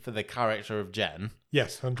moment for the character of Jen.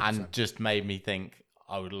 Yes, 100%. And just made me think,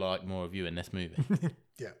 I would like more of you in this movie.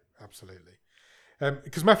 Yeah, absolutely.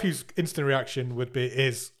 Because Matthew's instant reaction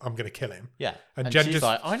is, I'm going to kill him. Yeah. And Jen she's just,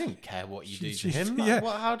 like, I didn't care what you do to him. Yeah.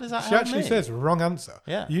 How does that She help actually me? says, wrong answer.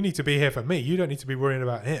 Yeah. You need to be here for me. You don't need to be worrying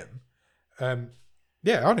about him.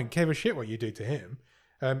 Yeah, I don't care a shit what you do to him.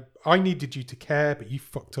 I needed you to care, but you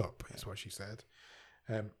fucked up, is what she said.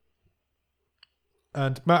 And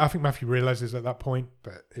I think Matthew realizes at that point,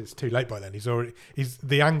 but it's too late by then.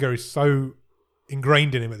 The anger is so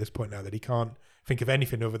ingrained in him at this point now that he can't think of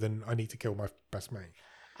anything other than I need to kill my best mate.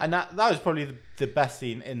 And that was probably the best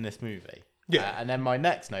scene in this movie. Yeah. And then my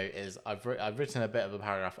next note is I've written a bit of a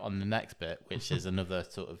paragraph on the next bit, which is another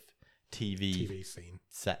sort of TV scene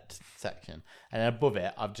section. And above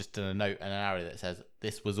it, I've just done a note and an arrow that says,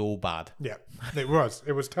 this was all bad. Yeah, it was.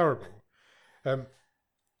 It was terrible.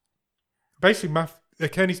 Basically,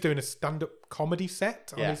 Kearney's doing a stand-up comedy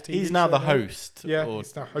set on his TV He's now show the host. Yeah,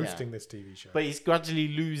 he's now hosting this TV show. But he's gradually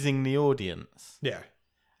losing the audience. Yeah.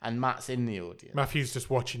 And Matt's in the audience. Matthew's just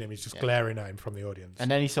watching him. He's just glaring at him from the audience. And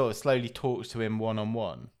then he sort of slowly talks to him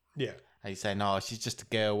one-on-one. Yeah. And he's saying, no, she's just a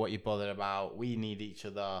girl. What are you bothered about? We need each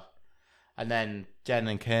other. And then Jen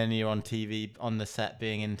and Kearney are on TV on the set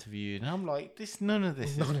being interviewed. And I'm like, none of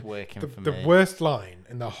this is working for me. The worst line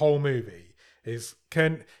in the whole movie is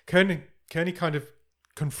Kearney kind of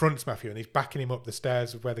confronts Matthew and he's backing him up the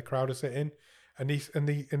stairs of where the crowd are sitting. And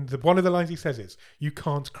one of the lines he says is, you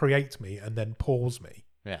can't create me and then pause me.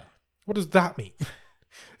 Yeah. What does that mean?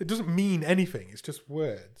 It doesn't mean anything. It's just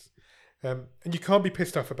words. And you can't be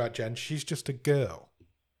pissed off about Jen. She's just a girl.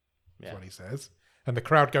 That's what he says. And the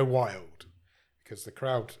crowd go wild because the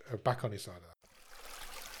crowd are back on his side of that.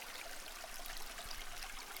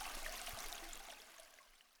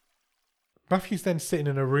 Matthew's then sitting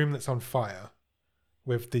in a room that's on fire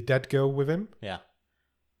with the dead girl with him. Yeah.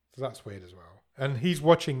 So that's weird as well. And he's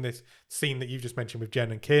watching this scene that you've just mentioned with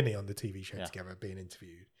Jen and Kearney on the TV show together being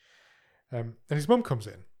interviewed. And his mum comes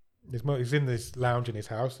in. He's in this lounge in his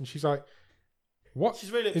house and she's like, what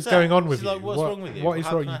is going on with you? Like, what's wrong with you? What is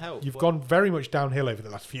How wrong? can I help? You've gone very much downhill over the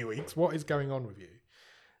last few weeks. What is going on with you?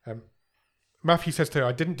 Matthew says to her,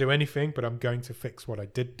 I didn't do anything, but I'm going to fix what I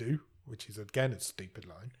did do, which is, again, a stupid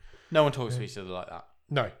line. No one talks to each other like that.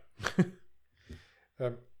 No.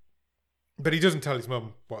 But he doesn't tell his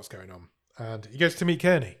mum what's going on. And he goes to meet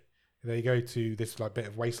Kearney. They go to this like bit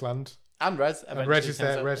of wasteland. And Rez. And Rez is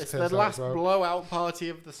there. It's the last blowout party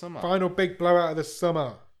of the summer. Final big blowout of the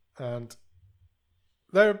summer. And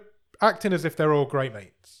they're acting as if they're all great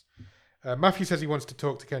mates. Matthew says he wants to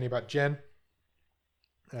talk to Kearney about Jen.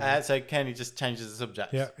 So Kearney just changes the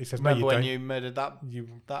subject. Yeah, he says, remember no, you when don't. you murdered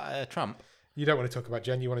that tramp? You don't want to talk about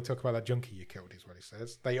Jen. You want to talk about that junkie you killed, is what he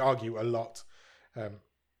says. They argue a lot.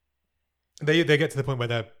 They get to the point where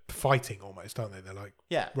they're fighting almost, aren't they? They're like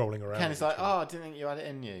rolling around. Kearney's like, I didn't think you had it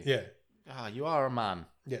in you. Yeah. You are a man.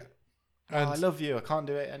 Yeah. And I love you. I can't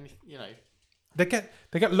do it. And they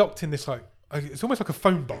get locked in this like it's almost like a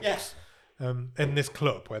phone box. Yes. In this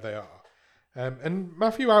club where they are. And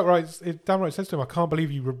Matthew downright says to him, I can't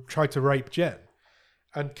believe you tried to rape Jen.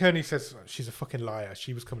 And Kearney says, she's a fucking liar.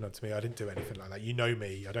 She was coming up to me. I didn't do anything like that. You know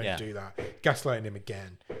me. I don't do that. Gaslighting him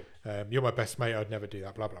again. You're my best mate. I'd never do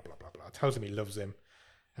that. Blah, blah, blah, blah, blah. Tells him he loves him.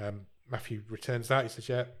 Matthew returns that. He says,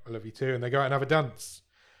 yeah, I love you too. And they go out and have a dance.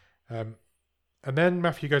 And then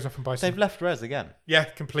Matthew goes off and buys They've left Rez again. Yeah,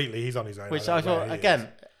 completely. He's on his own. Which I thought, again,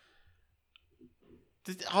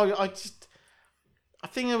 I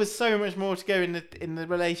think there was so much more to go in the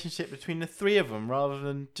relationship between the three of them rather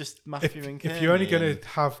than just Matthew and Kearney. If you're only going to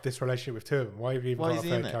have this relationship with two of them, why have you even got a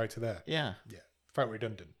third character there? Yeah. Felt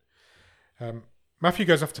redundant. Matthew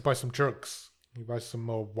goes off to buy some drugs. He buys some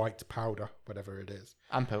more white powder, whatever it is.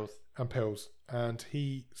 And pills. And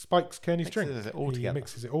he spikes Kearney's drink. Mixes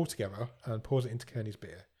it all together And pours it into Kearney's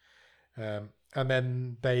beer. And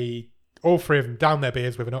then all three of them down their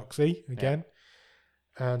beers with an Oxy again.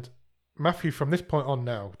 Yeah. And Matthew, from this point on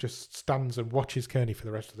now, just stands and watches Kearney for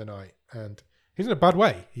the rest of the night. And he's in a bad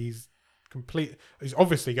way. He's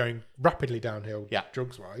obviously going rapidly downhill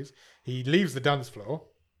drugs-wise. He leaves the dance floor.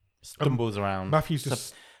 Stumbles around. Matthew's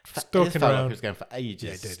just stalking around. He was going for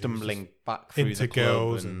ages, stumbling back through into the club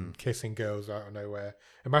girls and kissing girls out of nowhere.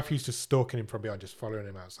 And Matthew's just stalking him from behind, just following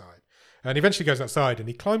him outside. And he eventually goes outside and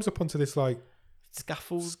he climbs up onto this like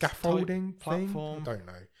scaffolding platform. I don't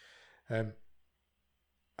know.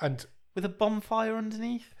 And with a bonfire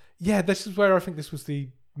underneath. Yeah, this is where I think this was the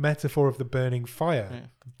metaphor of the burning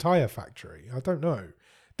tire factory. I don't know.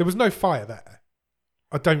 There was no fire there.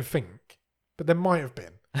 I don't think, but there might have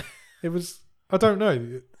been. It was. I don't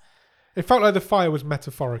know. It felt like the fire was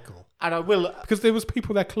metaphorical. And I will, because there was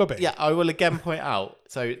people there clubbing. Yeah, I will again point out.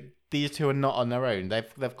 So these two are not on their own.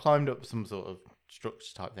 They've climbed up some sort of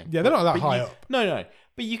structure type thing. Yeah, they're not that high up. No.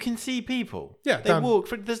 But you can see people. Yeah, they walk.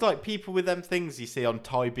 There's like people with them things you see on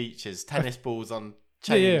Thai beaches, tennis balls on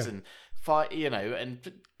chains, and fight.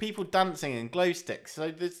 And people dancing and glow sticks.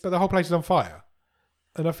 So but the whole place is on fire,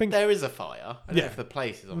 and I think there is a fire. I don't know if the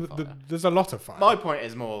place is on fire. There's a lot of fire. My point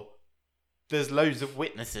is more. There's loads of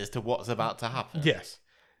witnesses to what's about to happen. Yes.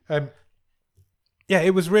 Yeah,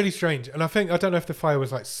 it was really strange. And I don't know if the fire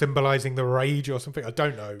was like symbolising the rage or something. I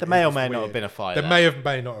don't know. There may or may not have been a fire. There may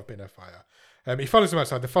not have been a fire. He follows them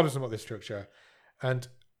outside. They follows them up this structure. And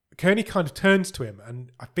Kearney kind of turns to him.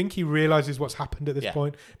 And I think he realises what's happened at this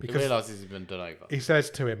point. Because he realises he's been done over. He says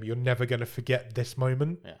to him, you're never going to forget this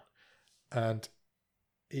moment. Yeah.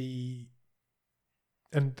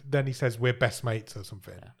 And then he says, we're best mates or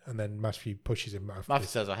something. Yeah. And then Matthew pushes him off. Matthew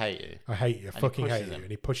says, I hate you. I hate you. I fucking hate you.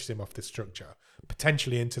 And he pushes him off this structure.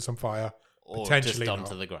 Potentially into some fire. Or potentially just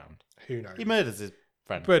onto the ground. Who knows? He murders his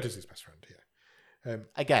friend. Murders his best friend, yeah.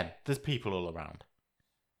 Again, there's people all around.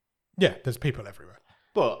 Yeah, there's people everywhere.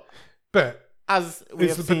 But as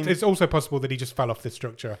it's also possible that he just fell off this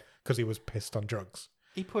structure because he was pissed on drugs.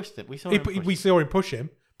 He pushed it. We saw him push him,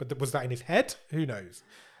 but was that in his head? Who knows?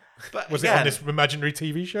 But was it on this imaginary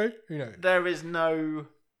TV show? Who knows? There is no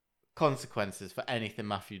consequences for anything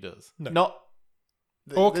Matthew does. No.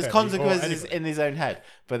 There's consequences in his own head,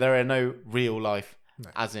 but there are no real life.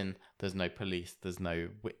 No. As in, there's no police. There's no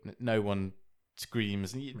witness. No one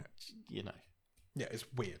screams. You know. Yeah, it's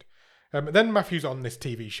weird. Then Matthew's on this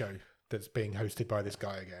TV show that's being hosted by this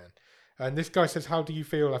guy again. And this guy says, how do you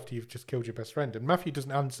feel after you've just killed your best friend? And Matthew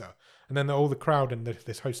doesn't answer. And then all the crowd and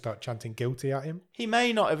this host start chanting guilty at him. He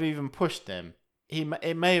may not have even pushed him.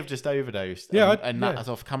 It may have just overdosed. Yeah, and that is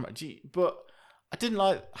off camera. But I didn't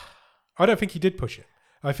like... I don't think he did push him.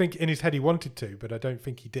 I think in his head he wanted to, but I don't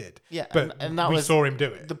think he did. Yeah, but and that we saw him do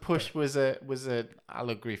it. The push was a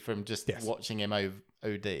allegory from just watching him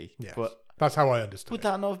OD. Yes. But that's how I understood. Would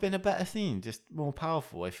that not have been a better scene, just more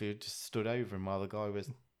powerful, if he just stood over him while the guy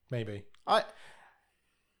was? Maybe. I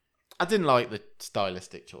didn't like the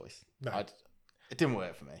stylistic choice. No. it didn't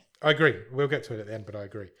work for me. I agree. We'll get to it at the end, but I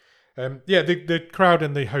agree. The crowd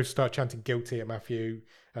and the host start chanting guilty at Matthew,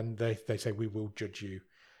 and they say, "We will judge you."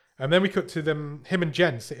 And then we cut to him and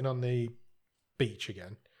Jen sitting on the beach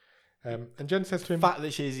again. And Jen says to him, the fact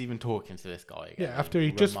that she's even talking to this guy again. Yeah, after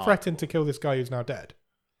he just threatened to kill this guy who's now dead.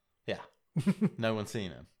 Yeah. No one's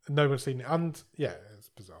seen him. No one's seen it. And yeah, it's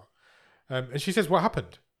bizarre. And she says, "What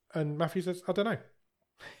happened?" And Matthew says, "I don't know."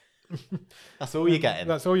 That's all you're getting.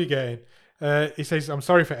 That's all you're getting. He says, "I'm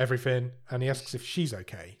sorry for everything," and he asks if she's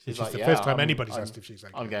okay. Which is the first time anybody's asked if she's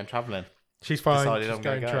okay. I'm going travelling. She's fine. She's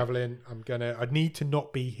going travelling. I need to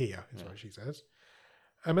not be here, is what she says.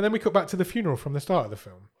 And then we cut back to the funeral from the start of the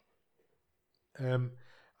film.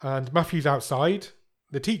 And Matthew's outside.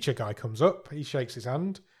 The teacher guy comes up. He shakes his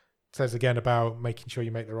hand. Says again about making sure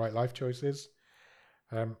you make the right life choices.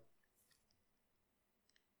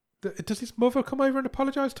 Does his mother come over and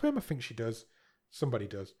apologise to him? I think she does. Somebody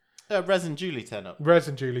does. Rez and Julie turn up. Rez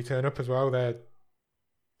and Julie turn up as well. They're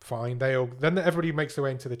fine. Then everybody makes their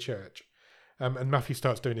way into the church. And Matthew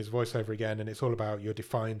starts doing his voiceover again, and it's all about you're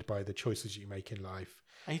defined by the choices you make in life.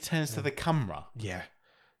 And he turns to the camera. Yeah,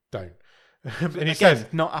 don't. And he again, says,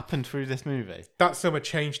 "Not happened through this movie. That summer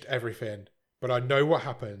changed everything, but I know what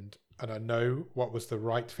happened, and I know what was the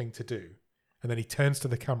right thing to do." And then he turns to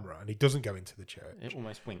the camera, and he doesn't go into the church. It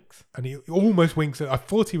almost winks. And he almost winks. I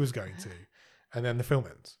thought he was going to, and then the film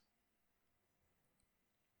ends.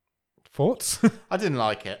 Thoughts? I didn't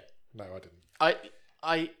like it. No, I didn't.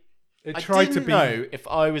 I tried didn't to be. know if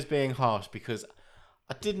I was being harsh because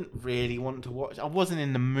I didn't really want to watch. I wasn't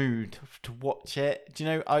in the mood to watch it. Do you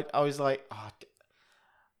know? I was like,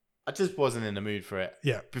 I just wasn't in the mood for it.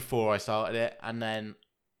 Yeah. Before I started it, and then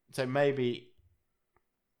so maybe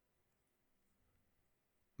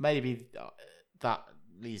that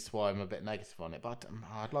leads to why I'm a bit negative on it. But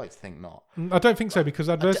I'd like to think not. I don't think so because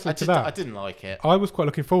adversely to that, I didn't like it. I was quite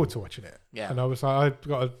looking forward to watching it. Yeah. And I was like, I've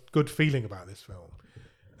got a good feeling about this film.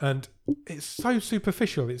 And it's so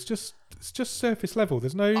superficial. It's just surface level.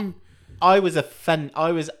 There's no. I was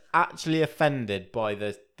actually offended by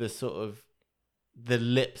the sort of the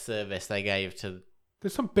lip service they gave to.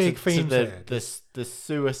 There's some big themes there. The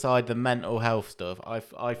suicide, the mental health stuff. I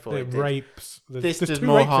thought the rapes. This does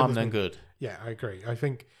more harm than good. Yeah, I agree. I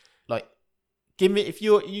think like give me if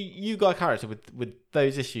you got a character with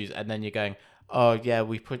those issues, and then you're going, oh yeah,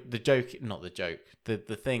 we put the joke, not the joke. The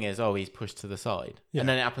thing is, he's pushed to the side, and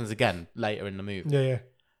then it happens again later in the movie. Yeah.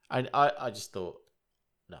 I just thought,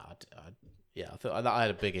 no, I thought I had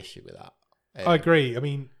a big issue with that. I agree. I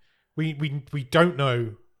mean, we don't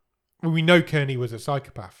know. We know Kearney was a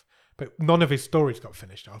psychopath, but none of his stories got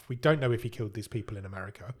finished off. We don't know if he killed these people in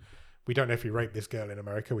America. We don't know if he raped this girl in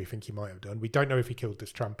America. We think he might have done. We don't know if he killed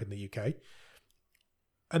this tramp in the UK.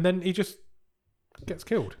 And then he just gets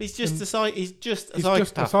killed. He's just a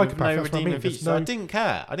psychopath with no redeeming features. I didn't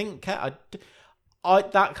care.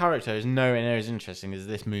 That character is nowhere near as interesting as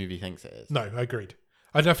this movie thinks it is. No, I agreed.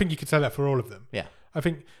 I think you could say that for all of them. Yeah. I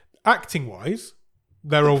think acting-wise,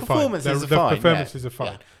 they're all fine. The performances are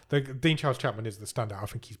fine. Yeah. Dean Charles Chapman is the standout. I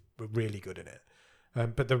think he's really good in it.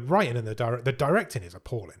 But the writing and the directing is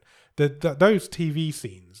appalling. Those TV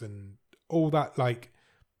scenes and all that, like,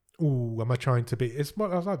 am I trying to be? It's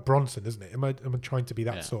like Bronson, isn't it? Am I trying to be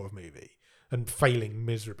that sort of movie and failing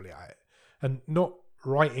miserably at it and not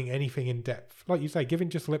writing anything in depth, like you say, giving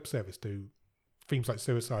just lip service to themes like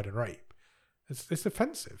suicide and rape? It's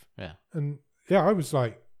offensive. Yeah. And yeah, I was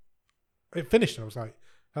like, it finished, and I was like,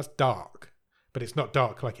 that's dark, but it's not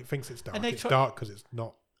dark like it thinks it's dark. It's dark because it's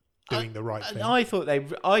not doing the right thing. I thought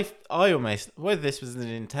I almost, whether this was an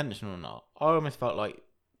intention or not, I almost felt like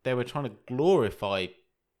they were trying to glorify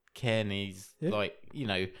Kearney's, like, you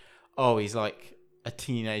know, he's like a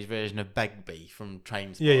teenage version of Begbie from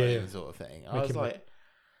Trainspotting sort of thing. I was like,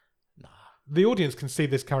 nah. The audience can see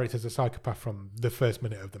this character as a psychopath from the first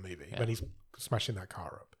minute of the movie when he's smashing that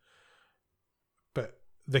car up. But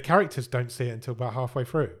the characters don't see it until about halfway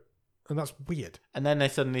through. And that's weird. And then they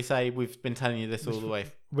suddenly say, we've been telling you this all the way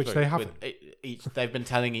through. Which they haven't. They've been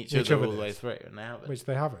telling each other all the way through, and they haven't. Which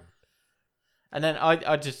they haven't. And then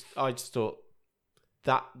I just thought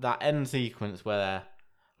that end sequence where,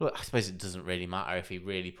 look, I suppose it doesn't really matter if he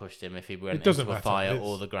really pushed him, if he went into a fire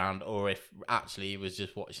or the ground, or if actually he was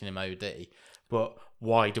just watching him OD. But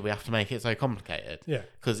why do we have to make it so complicated? Yeah.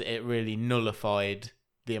 Because it really nullified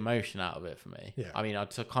the emotion out of it for me. Yeah. I mean,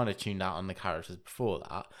 I'd kind of tuned out on the characters before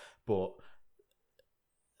that, but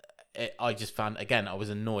I just found, again, I was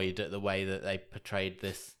annoyed at the way that they portrayed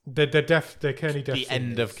this. The Kearney death scene. The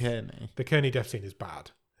end of Kearney. The Kearney death scene is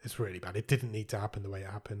bad. It's really bad. It didn't need to happen the way it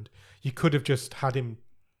happened. You could have just had him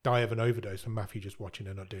die of an overdose and Matthew just watching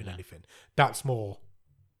her not doing anything. That's more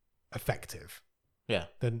effective. Yeah.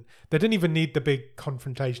 Then they didn't even need the big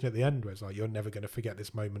confrontation at the end where it's like, you're never going to forget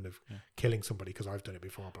this moment of killing somebody because I've done it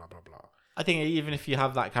before, blah, blah, blah. I think even if you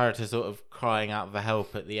have that character sort of crying out for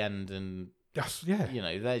help at the end and, yes, yeah. you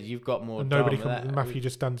know, there you've got more and nobody drama comes, there. Matthew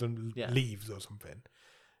just stands and leaves or something.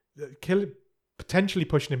 Potentially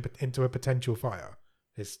pushing him into a potential fire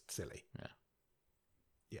is silly.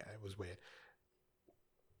 Yeah, it was weird.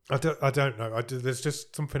 I don't know. There's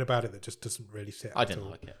just something about it that just doesn't really sit. I didn't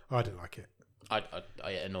like it. I didn't like it.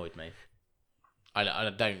 It annoyed me. I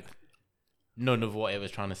don't. None of what it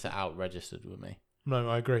was trying to set out registered with me. No,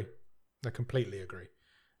 I agree. I completely agree,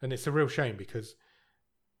 and it's a real shame because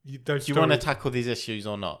Do you want to tackle these issues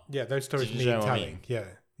or not? Yeah, those stories need telling. Yeah,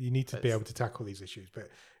 you need to be able to tackle these issues, but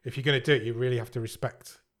if you're going to do it, you really have to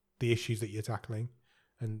respect the issues that you're tackling.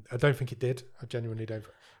 And I don't think it did. I genuinely don't.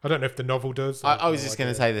 I don't know if the novel does. I was just going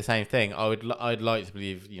to say the same thing. I'd like to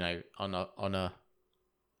believe, you know, on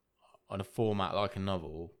a format like a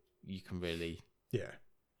novel, you can really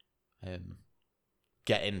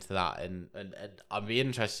get into that, and I'd be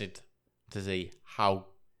interested to see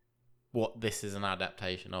what this is an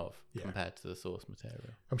adaptation of compared to the source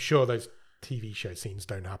material. I'm sure those TV show scenes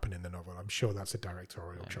don't happen in the novel. I'm sure that's a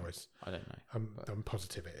directorial choice. I don't know. I'm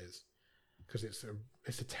positive it is, because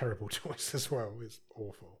it's a terrible choice as well. It's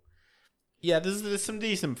awful. Yeah, there's some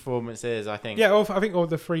decent performances, I think. Yeah, I think all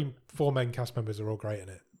the four main cast members are all great in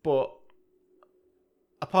it. But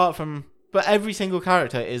every single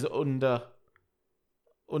character is underserved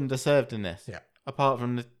in this. Yeah. Apart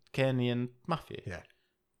from Kenny and Matthew. Yeah.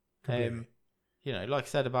 You know, like I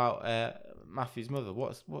said about Matthew's mother,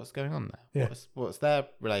 what's going on there? Yeah. What's their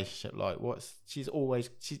relationship like? She's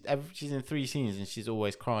in 3 scenes and she's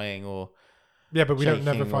always crying or but we don't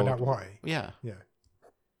never find out why. Yeah.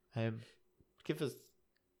 Yeah. Give us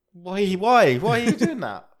why are you doing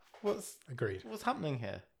that? Agreed. What's happening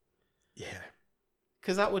here? Yeah.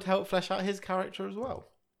 Because that would help flesh out his character as well,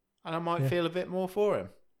 and I might feel a bit more for him.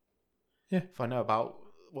 Yeah. If I know about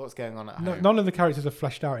what's going on at home. None of the characters are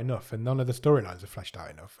fleshed out enough, and none of the storylines are fleshed out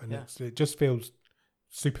enough, and it just feels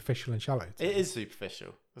superficial and shallow. It is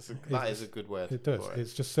superficial. That is a good word. It does.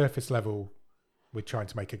 It's just surface level. We're trying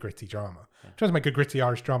to make a gritty drama. Trying to make a gritty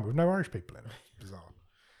Irish drama with no Irish people in it. It's bizarre.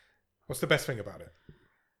 What's the best thing about it?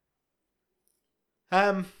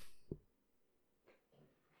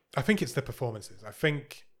 I think it's the performances. I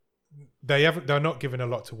think they're not given a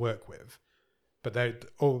lot to work with, but they're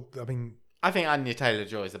all. I mean, I think Anya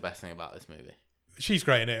Taylor-Joy is the best thing about this movie. She's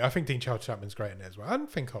great in it. I think Dean Charles Chapman's great in it as well. And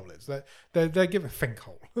Finkhole is. They're given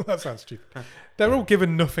Finkhole. That sounds stupid. They're all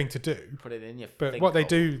given nothing to do. Put it in your. But what they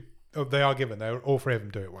do, they are given. All 3 of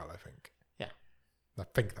them do it well. I think. Yeah. I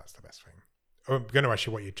think that's the best thing. I'm going to ask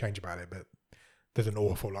you what you'd change about it, but there's an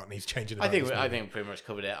awful lot needs changing. I think we pretty much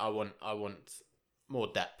covered it. I want more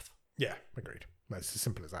depth. Yeah, agreed. It's as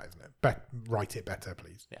simple as that, isn't it? Write it better,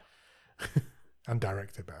 please. Yeah. And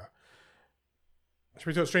direct it better. Should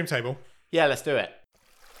we talk stream table? Yeah, let's do it.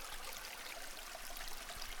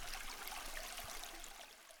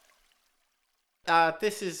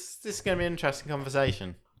 This is going to be an interesting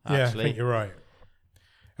conversation. Actually. Yeah, I think you're right.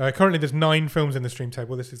 Currently, there's 9 films in the stream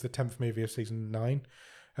table. This is the 10th movie of season 9.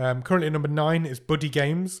 Currently, number 9 is Buddy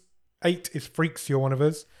Games. 8 is Freaks, You're One of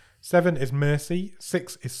Us. 7 is Mercy.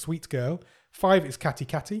 6 is Sweet Girl. 5 is Catty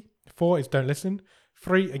Catty. 4 is Don't Listen.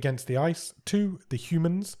 3 Against the Ice. 2 The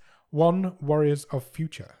Humans. 1 Warriors of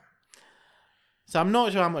Future. So I'm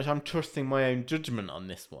not sure how much I'm trusting my own judgment on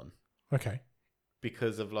this one. Okay.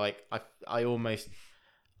 Because of I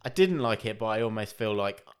didn't like it, but I almost feel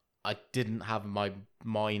like I didn't have my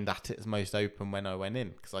mind at its most open when I went in,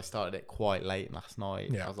 because I started it quite late last night.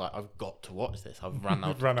 Yeah. I was like, I've got to watch this. I've run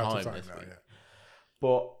out of time this week. Yeah.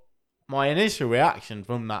 But my initial reaction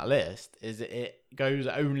from that list is it goes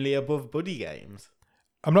only above Buddy Games.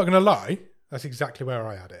 I'm not going to lie. That's exactly where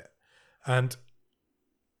I had it. And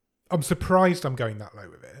I'm surprised I'm going that low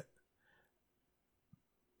with it,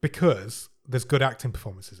 because there's good acting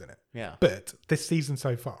performances in it. Yeah. But this season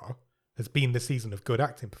so far has been the season of good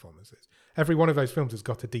acting performances. Every one of those films has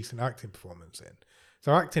got a decent acting performance in.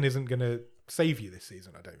 So acting isn't going to save you this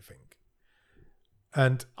season, I don't think.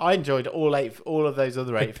 And I enjoyed all of those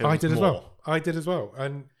other 8 films. I did as well.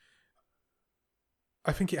 And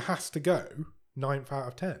I think it has to go 9th out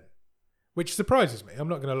of 10, which surprises me. I'm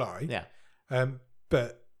not going to lie. Yeah.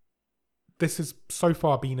 But this has so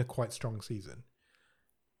far been a quite strong season.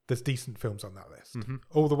 There's decent films on that list. Mm-hmm.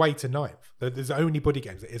 All the way to 9th. There's only Buddy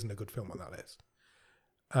Games that isn't a good film on that list.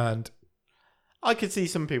 And I could see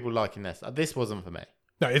some people liking this. This wasn't for me.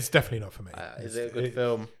 No, it's definitely not for me. Is it a good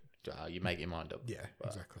film? you make your mind up. Yeah,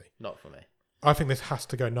 exactly. Not for me. I think this has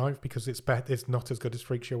to go 9th because it's not as good as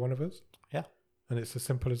Freak Show One of Us. Yeah. And it's as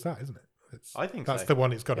simple as that, isn't it? I think that's so. the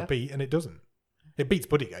one it's got to beat, and it doesn't. It beats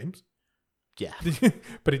Buddy Games. Yeah.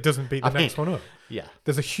 But it doesn't beat the next one up. Yeah.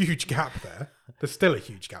 There's a huge gap there. There's still a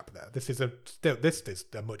huge gap there. This is a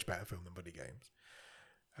much better film than Buddy Games.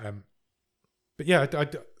 But yeah,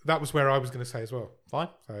 that was where I was going to say as well. Fine.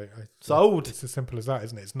 So Sold. It's as simple as that,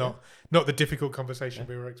 isn't it? It's not the difficult conversation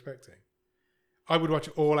we were expecting. I would watch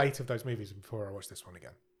all 8 of those movies before I watch this one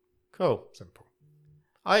again. Cool. Simple.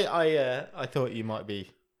 I thought you might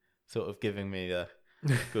be sort of giving me the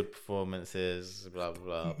good performances, blah,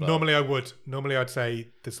 blah, blah. Normally I would. Normally I'd say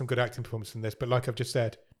there's some good acting performances in this, but like I've just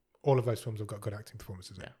said, all of those films have got good acting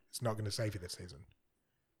performances in. It's not going to save you this season.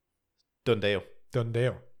 Done deal.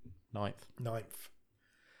 9th.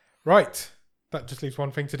 Right. That just leaves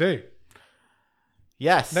one thing to do.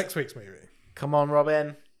 Yes. Next week's movie. Come on,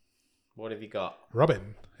 Robin. What have you got?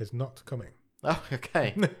 Robin is not coming. Oh,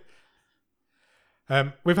 okay.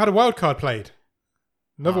 We've had a wild card played.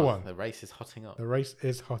 Another one. The race is hotting up. The race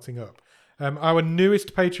is hotting up. Our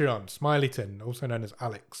newest Patreon, Smileyton, also known as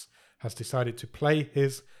Alex, has decided to play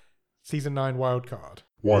his Season 9 wild card.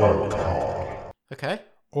 Okay.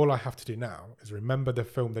 All I have to do now is remember the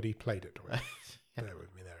film that he played it with. Bear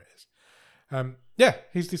with me, there it is.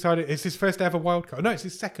 He's decided it's his first ever wild card. No, it's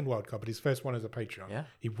his second wild card, but his first one as a Patreon. Yeah.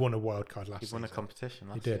 He won a wild card last year. He won a competition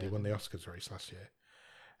last year. He did. He won the Oscars race last year.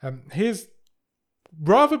 He's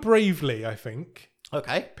rather bravely, I think,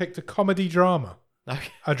 picked a comedy drama.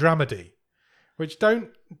 Okay. A dramedy, which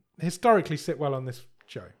don't historically sit well on this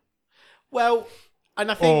show. Well, and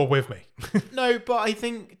I think... Or with me. No, but I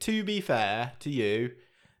think, to be fair to you,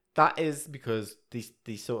 that is because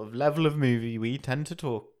the sort of level of movie we tend to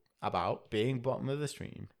talk about, being bottom of the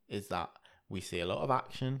stream, is that we see a lot of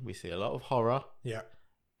action, we see a lot of horror,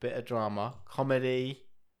 bit of drama, comedy,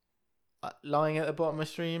 lying at the bottom of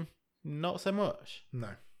the stream, not so much. No.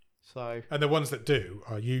 So, and the ones that do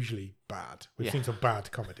are usually bad. We've seen some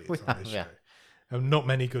bad comedies on this show. And not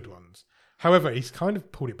many good ones. However, he's kind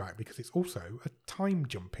of pulled it back because it's also a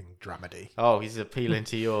time-jumping dramedy. Oh, he's appealing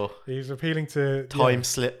to your... He's appealing to... Time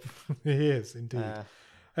slip. He is, indeed.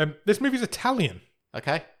 This movie's Italian.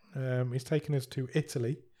 Okay. He's taken us to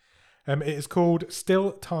Italy. It is called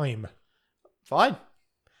Still Time. Fine.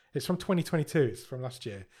 It's from 2022. It's from last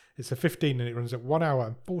year. It's a 15 and it runs at 1 hour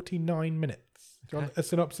and 49 minutes. Do you want a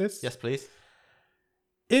synopsis? Yes, please.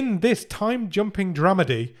 In this time-jumping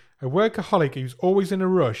dramedy, a workaholic who's always in a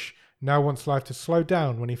rush now wants life to slow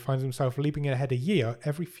down when he finds himself leaping ahead a year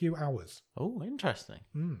every few hours. Oh, interesting.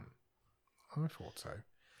 I thought so.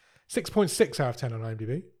 6.6 out of 10 on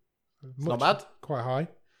IMDb. Not bad. Quite high.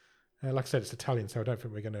 Like I said, it's Italian, so I don't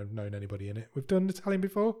think we're going to have known anybody in it. We've done Italian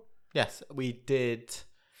before? Yes, we did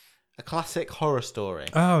a classic horror story.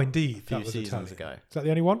 Oh, indeed. A few seasons ago. Is that the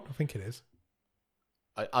only one? I think it is.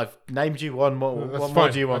 I've named you one more. What more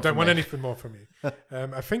do you want? I don't want anything more from you.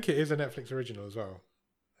 I think it is a Netflix original as well.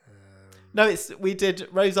 No, we did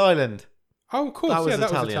Rose Island. Oh, of course.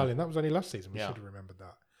 That was Italian. That was only last season. We should have remembered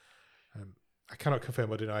that. I cannot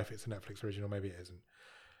confirm or deny if it's a Netflix original. Maybe it isn't.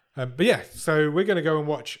 But yeah, so we're going to go and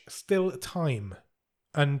watch Still Time.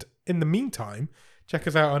 And in the meantime, check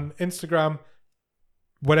us out on Instagram,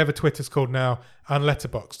 whatever Twitter's called now, and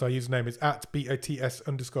Letterboxd. Our username is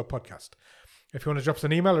 @BOTS_podcast. If you want to drop us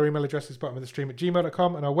an email, our email address is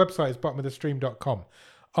bottomofthestream@gmail.com, and our website is bottomofthestream.com.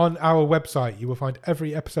 On our website, you will find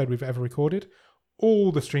every episode we've ever recorded,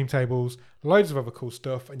 all the stream tables, loads of other cool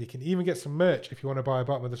stuff, and you can even get some merch if you want to buy a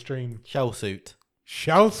Bottom of the Stream shell suit.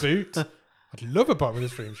 Shell suit? I'd love a Bottom of the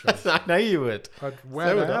Stream shell suit. I know you would. I'd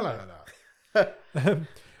wear the hell out of that.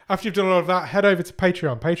 After you've done all of that, head over to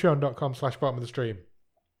Patreon, patreon.com/bottomofthestream.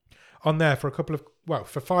 On there, for for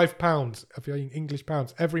 £5 of your English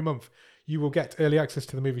pounds every month, you will get early access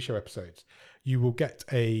to the movie show episodes. You will get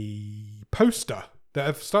a poster that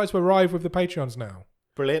have started to arrive with the Patreons now.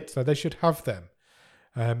 Brilliant. So they should have them.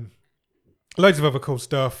 Loads of other cool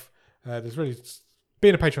stuff. There's really...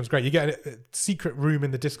 Being a Patreon's great. You get a secret room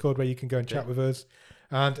in the Discord where you can go and chat with us.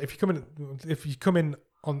 And if you come in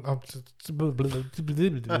on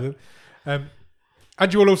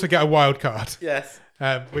and you will also get a wild card. Yes.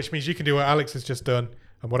 Which means you can do what Alex has just done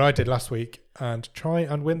and what I did last week and try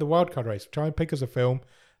and win the wildcard race. Try and pick us a film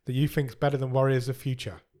that you think is better than Warriors of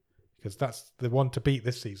Future, because that's the one to beat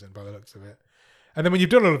this season by the looks of it. And then when you've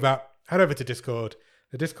done all of that, head over to Discord.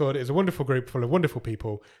 The Discord is a wonderful group full of wonderful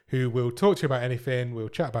people who will talk to you about anything. We'll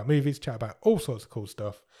chat about movies, chat about all sorts of cool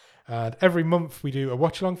stuff. And every month we do a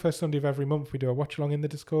watch-along. First Sunday of every month we do a watch-along in the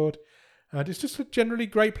Discord. And it's just a generally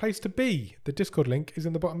great place to be. The Discord link is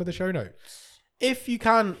in the bottom of the show notes. If you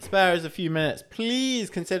can spare us a few minutes, please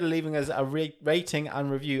consider leaving us a rating and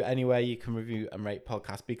review anywhere you can review and rate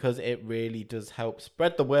podcasts, because it really does help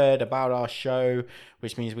spread the word about our show,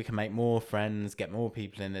 which means we can make more friends, get more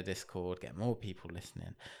people in the Discord, get more people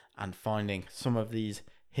listening and finding some of these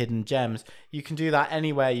hidden gems. You can do that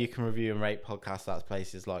anywhere you can review and rate podcasts. That's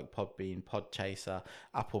places like Podbean, Podchaser,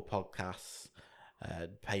 Apple Podcasts,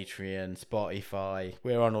 Patreon, Spotify.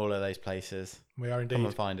 We're on all of those places. We are indeed. Come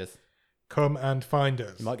and find us. Come and find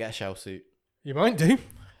us. You might get a shell suit. You might do.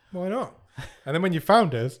 Why not? And then when you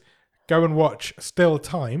found us, go and watch Still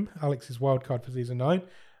Time, Alex's wildcard for season 9.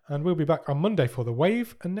 And we'll be back on Monday for The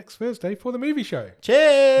Wave and next Thursday for the movie show.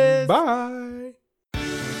 Cheers! Bye!